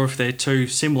Singler, or if they're too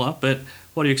similar. But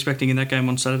what are you expecting in that game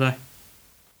on Saturday?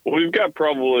 Well, we've got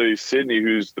probably Sydney,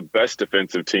 who's the best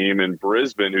defensive team, and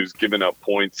Brisbane, who's given up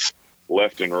points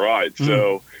left and right.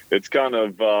 So it's kind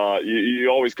of you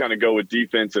always kind of go with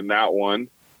defense in that one.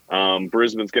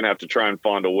 Brisbane's going to have to try and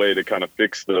find a way to kind of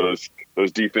fix those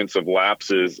defensive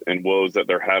lapses and woes that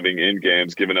they're having in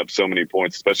games, giving up so many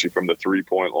points, especially from the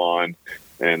 3-point line.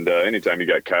 And anytime you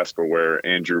got Casper Ware,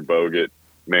 Andrew Bogut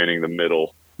manning the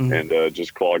middle and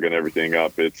just clogging everything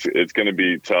up, it's going to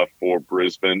be tough for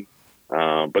Brisbane.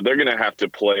 But they're going to have to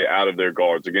play out of their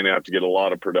guards. They're going to have to get a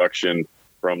lot of production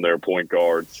from their point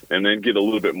guards and then get a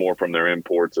little bit more from their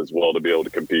imports as well to be able to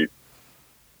compete.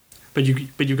 But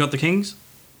you've got the Kings?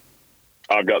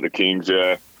 I've got the Kings,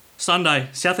 yeah. Sunday,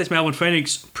 Southeast Melbourne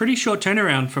Phoenix, pretty short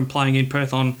turnaround from playing in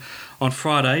Perth on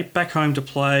Friday, back home to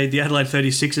play the Adelaide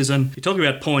 36ers. And you talk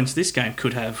about points, this game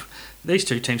could have. These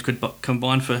two teams could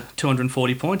combine for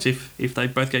 240 points if they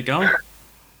both get going.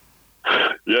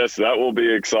 Yes, that will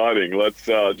be exciting. Let's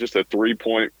just a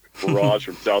 3-point barrage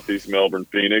from Southeast Melbourne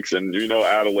Phoenix. And,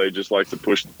 Adelaide just likes to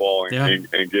push the ball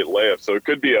and get layups. So it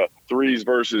could be a 3s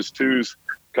versus 2s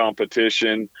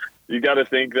competition. You got to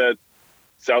think that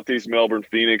Southeast Melbourne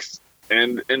Phoenix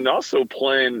and also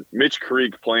playing Mitch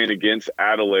Creek playing against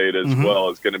Adelaide as well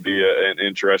is going to be an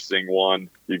interesting one.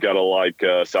 You got to like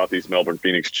Southeast Melbourne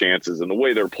Phoenix chances, and the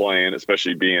way they're playing,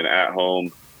 especially being at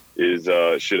home, is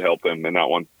should help them in that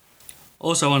one.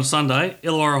 Also on Sunday,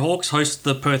 Illawarra Hawks host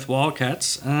the Perth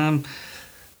Wildcats. The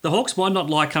Hawks might not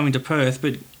like coming to Perth,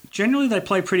 but generally they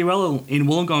play pretty well in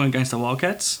Wollongong against the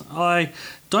Wildcats. I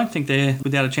don't think they're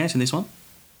without a chance in this one.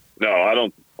 No, I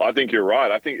don't. I think you're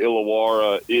right. I think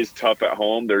Illawarra is tough at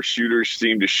home. Their shooters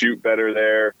seem to shoot better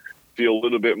there, feel a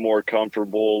little bit more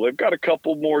comfortable. They've got a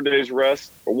couple more days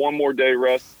rest or one more day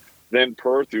rest than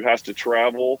Perth, who has to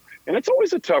travel. And it's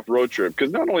always a tough road trip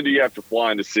because not only do you have to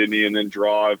fly into Sydney and then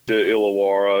drive to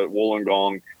Illawarra,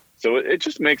 Wollongong, so it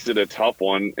just makes it a tough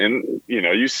one. And,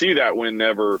 you see that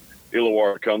whenever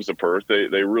Illawarra comes to Perth,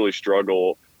 they really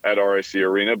struggle at RAC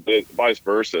Arena, but vice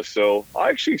versa. So I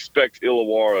actually expect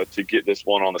Illawarra to get this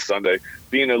one on the Sunday,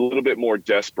 being a little bit more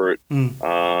desperate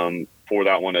for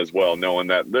that one as well, knowing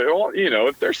that they're all,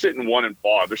 if they're sitting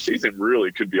 1-5, their season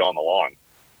really could be on the line.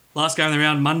 Last game of the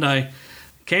round, Monday,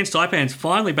 Cairns Taipans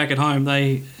finally back at home.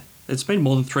 It's been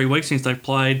more than 3 weeks since they've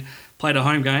played a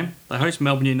home game. They host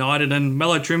Melbourne United, and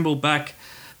Mello Trimble back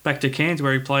to Cairns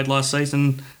where he played last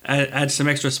season adds some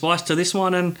extra spice to this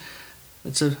one, and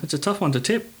it's a tough one to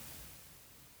tip.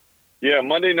 Yeah,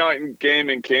 Monday night game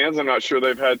in Cairns. I'm not sure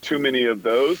they've had too many of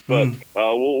those, but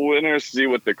we'll interested to see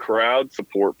what the crowd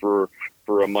support for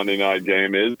a Monday night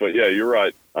game is. But yeah, you're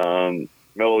right.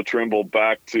 Mello Trimble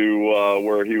back to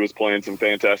where he was playing some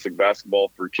fantastic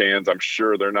basketball for Cairns. I'm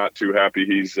sure they're not too happy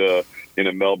he's in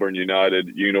a Melbourne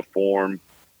United uniform.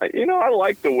 I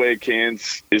like the way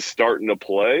Cairns is starting to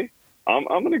play. I'm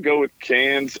going to go with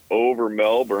Cairns over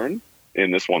Melbourne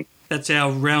in this one. That's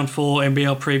our Round 4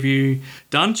 NBL preview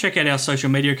done. Check out our social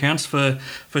media accounts for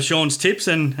Sean's tips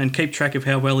and keep track of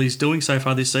how well he's doing so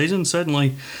far this season.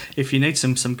 Certainly, if you need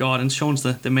some guidance, Sean's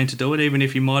the man to do it. Even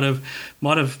if you might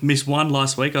have missed one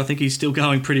last week, I think he's still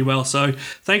going pretty well. So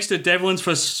thanks to Devlin's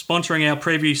for sponsoring our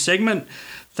preview segment.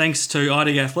 Thanks to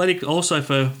ID Athletic also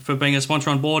for being a sponsor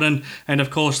on board. And of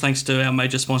course, thanks to our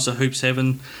major sponsor, Hoops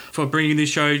Heaven, for bringing this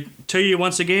show to you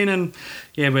once again. And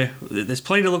yeah, there's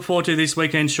plenty to look forward to this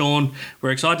weekend, Sean.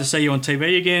 We're excited to see you on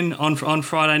TV again on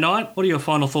Friday night. What are your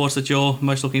final thoughts that you're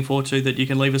most looking forward to that you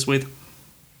can leave us with?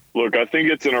 Look, I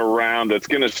think it's in a round that's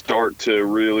going to start to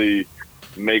really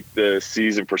make the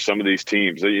season for some of these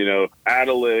teams.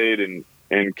 Adelaide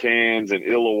and Cairns and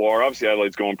Illawarra. Obviously,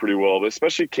 Adelaide's going pretty well, but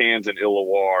especially Cairns and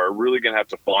Illawarra are really going to have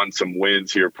to find some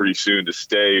wins here pretty soon to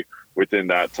stay within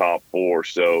that top 4.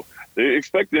 So they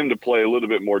expect them to play a little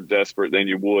bit more desperate than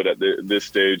you would at this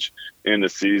stage in the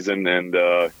season.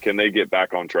 And can they get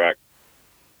back on track?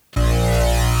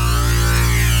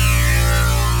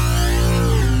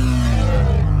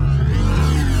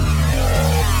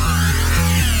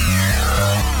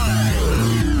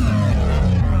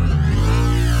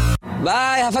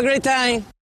 Bye, have a great time.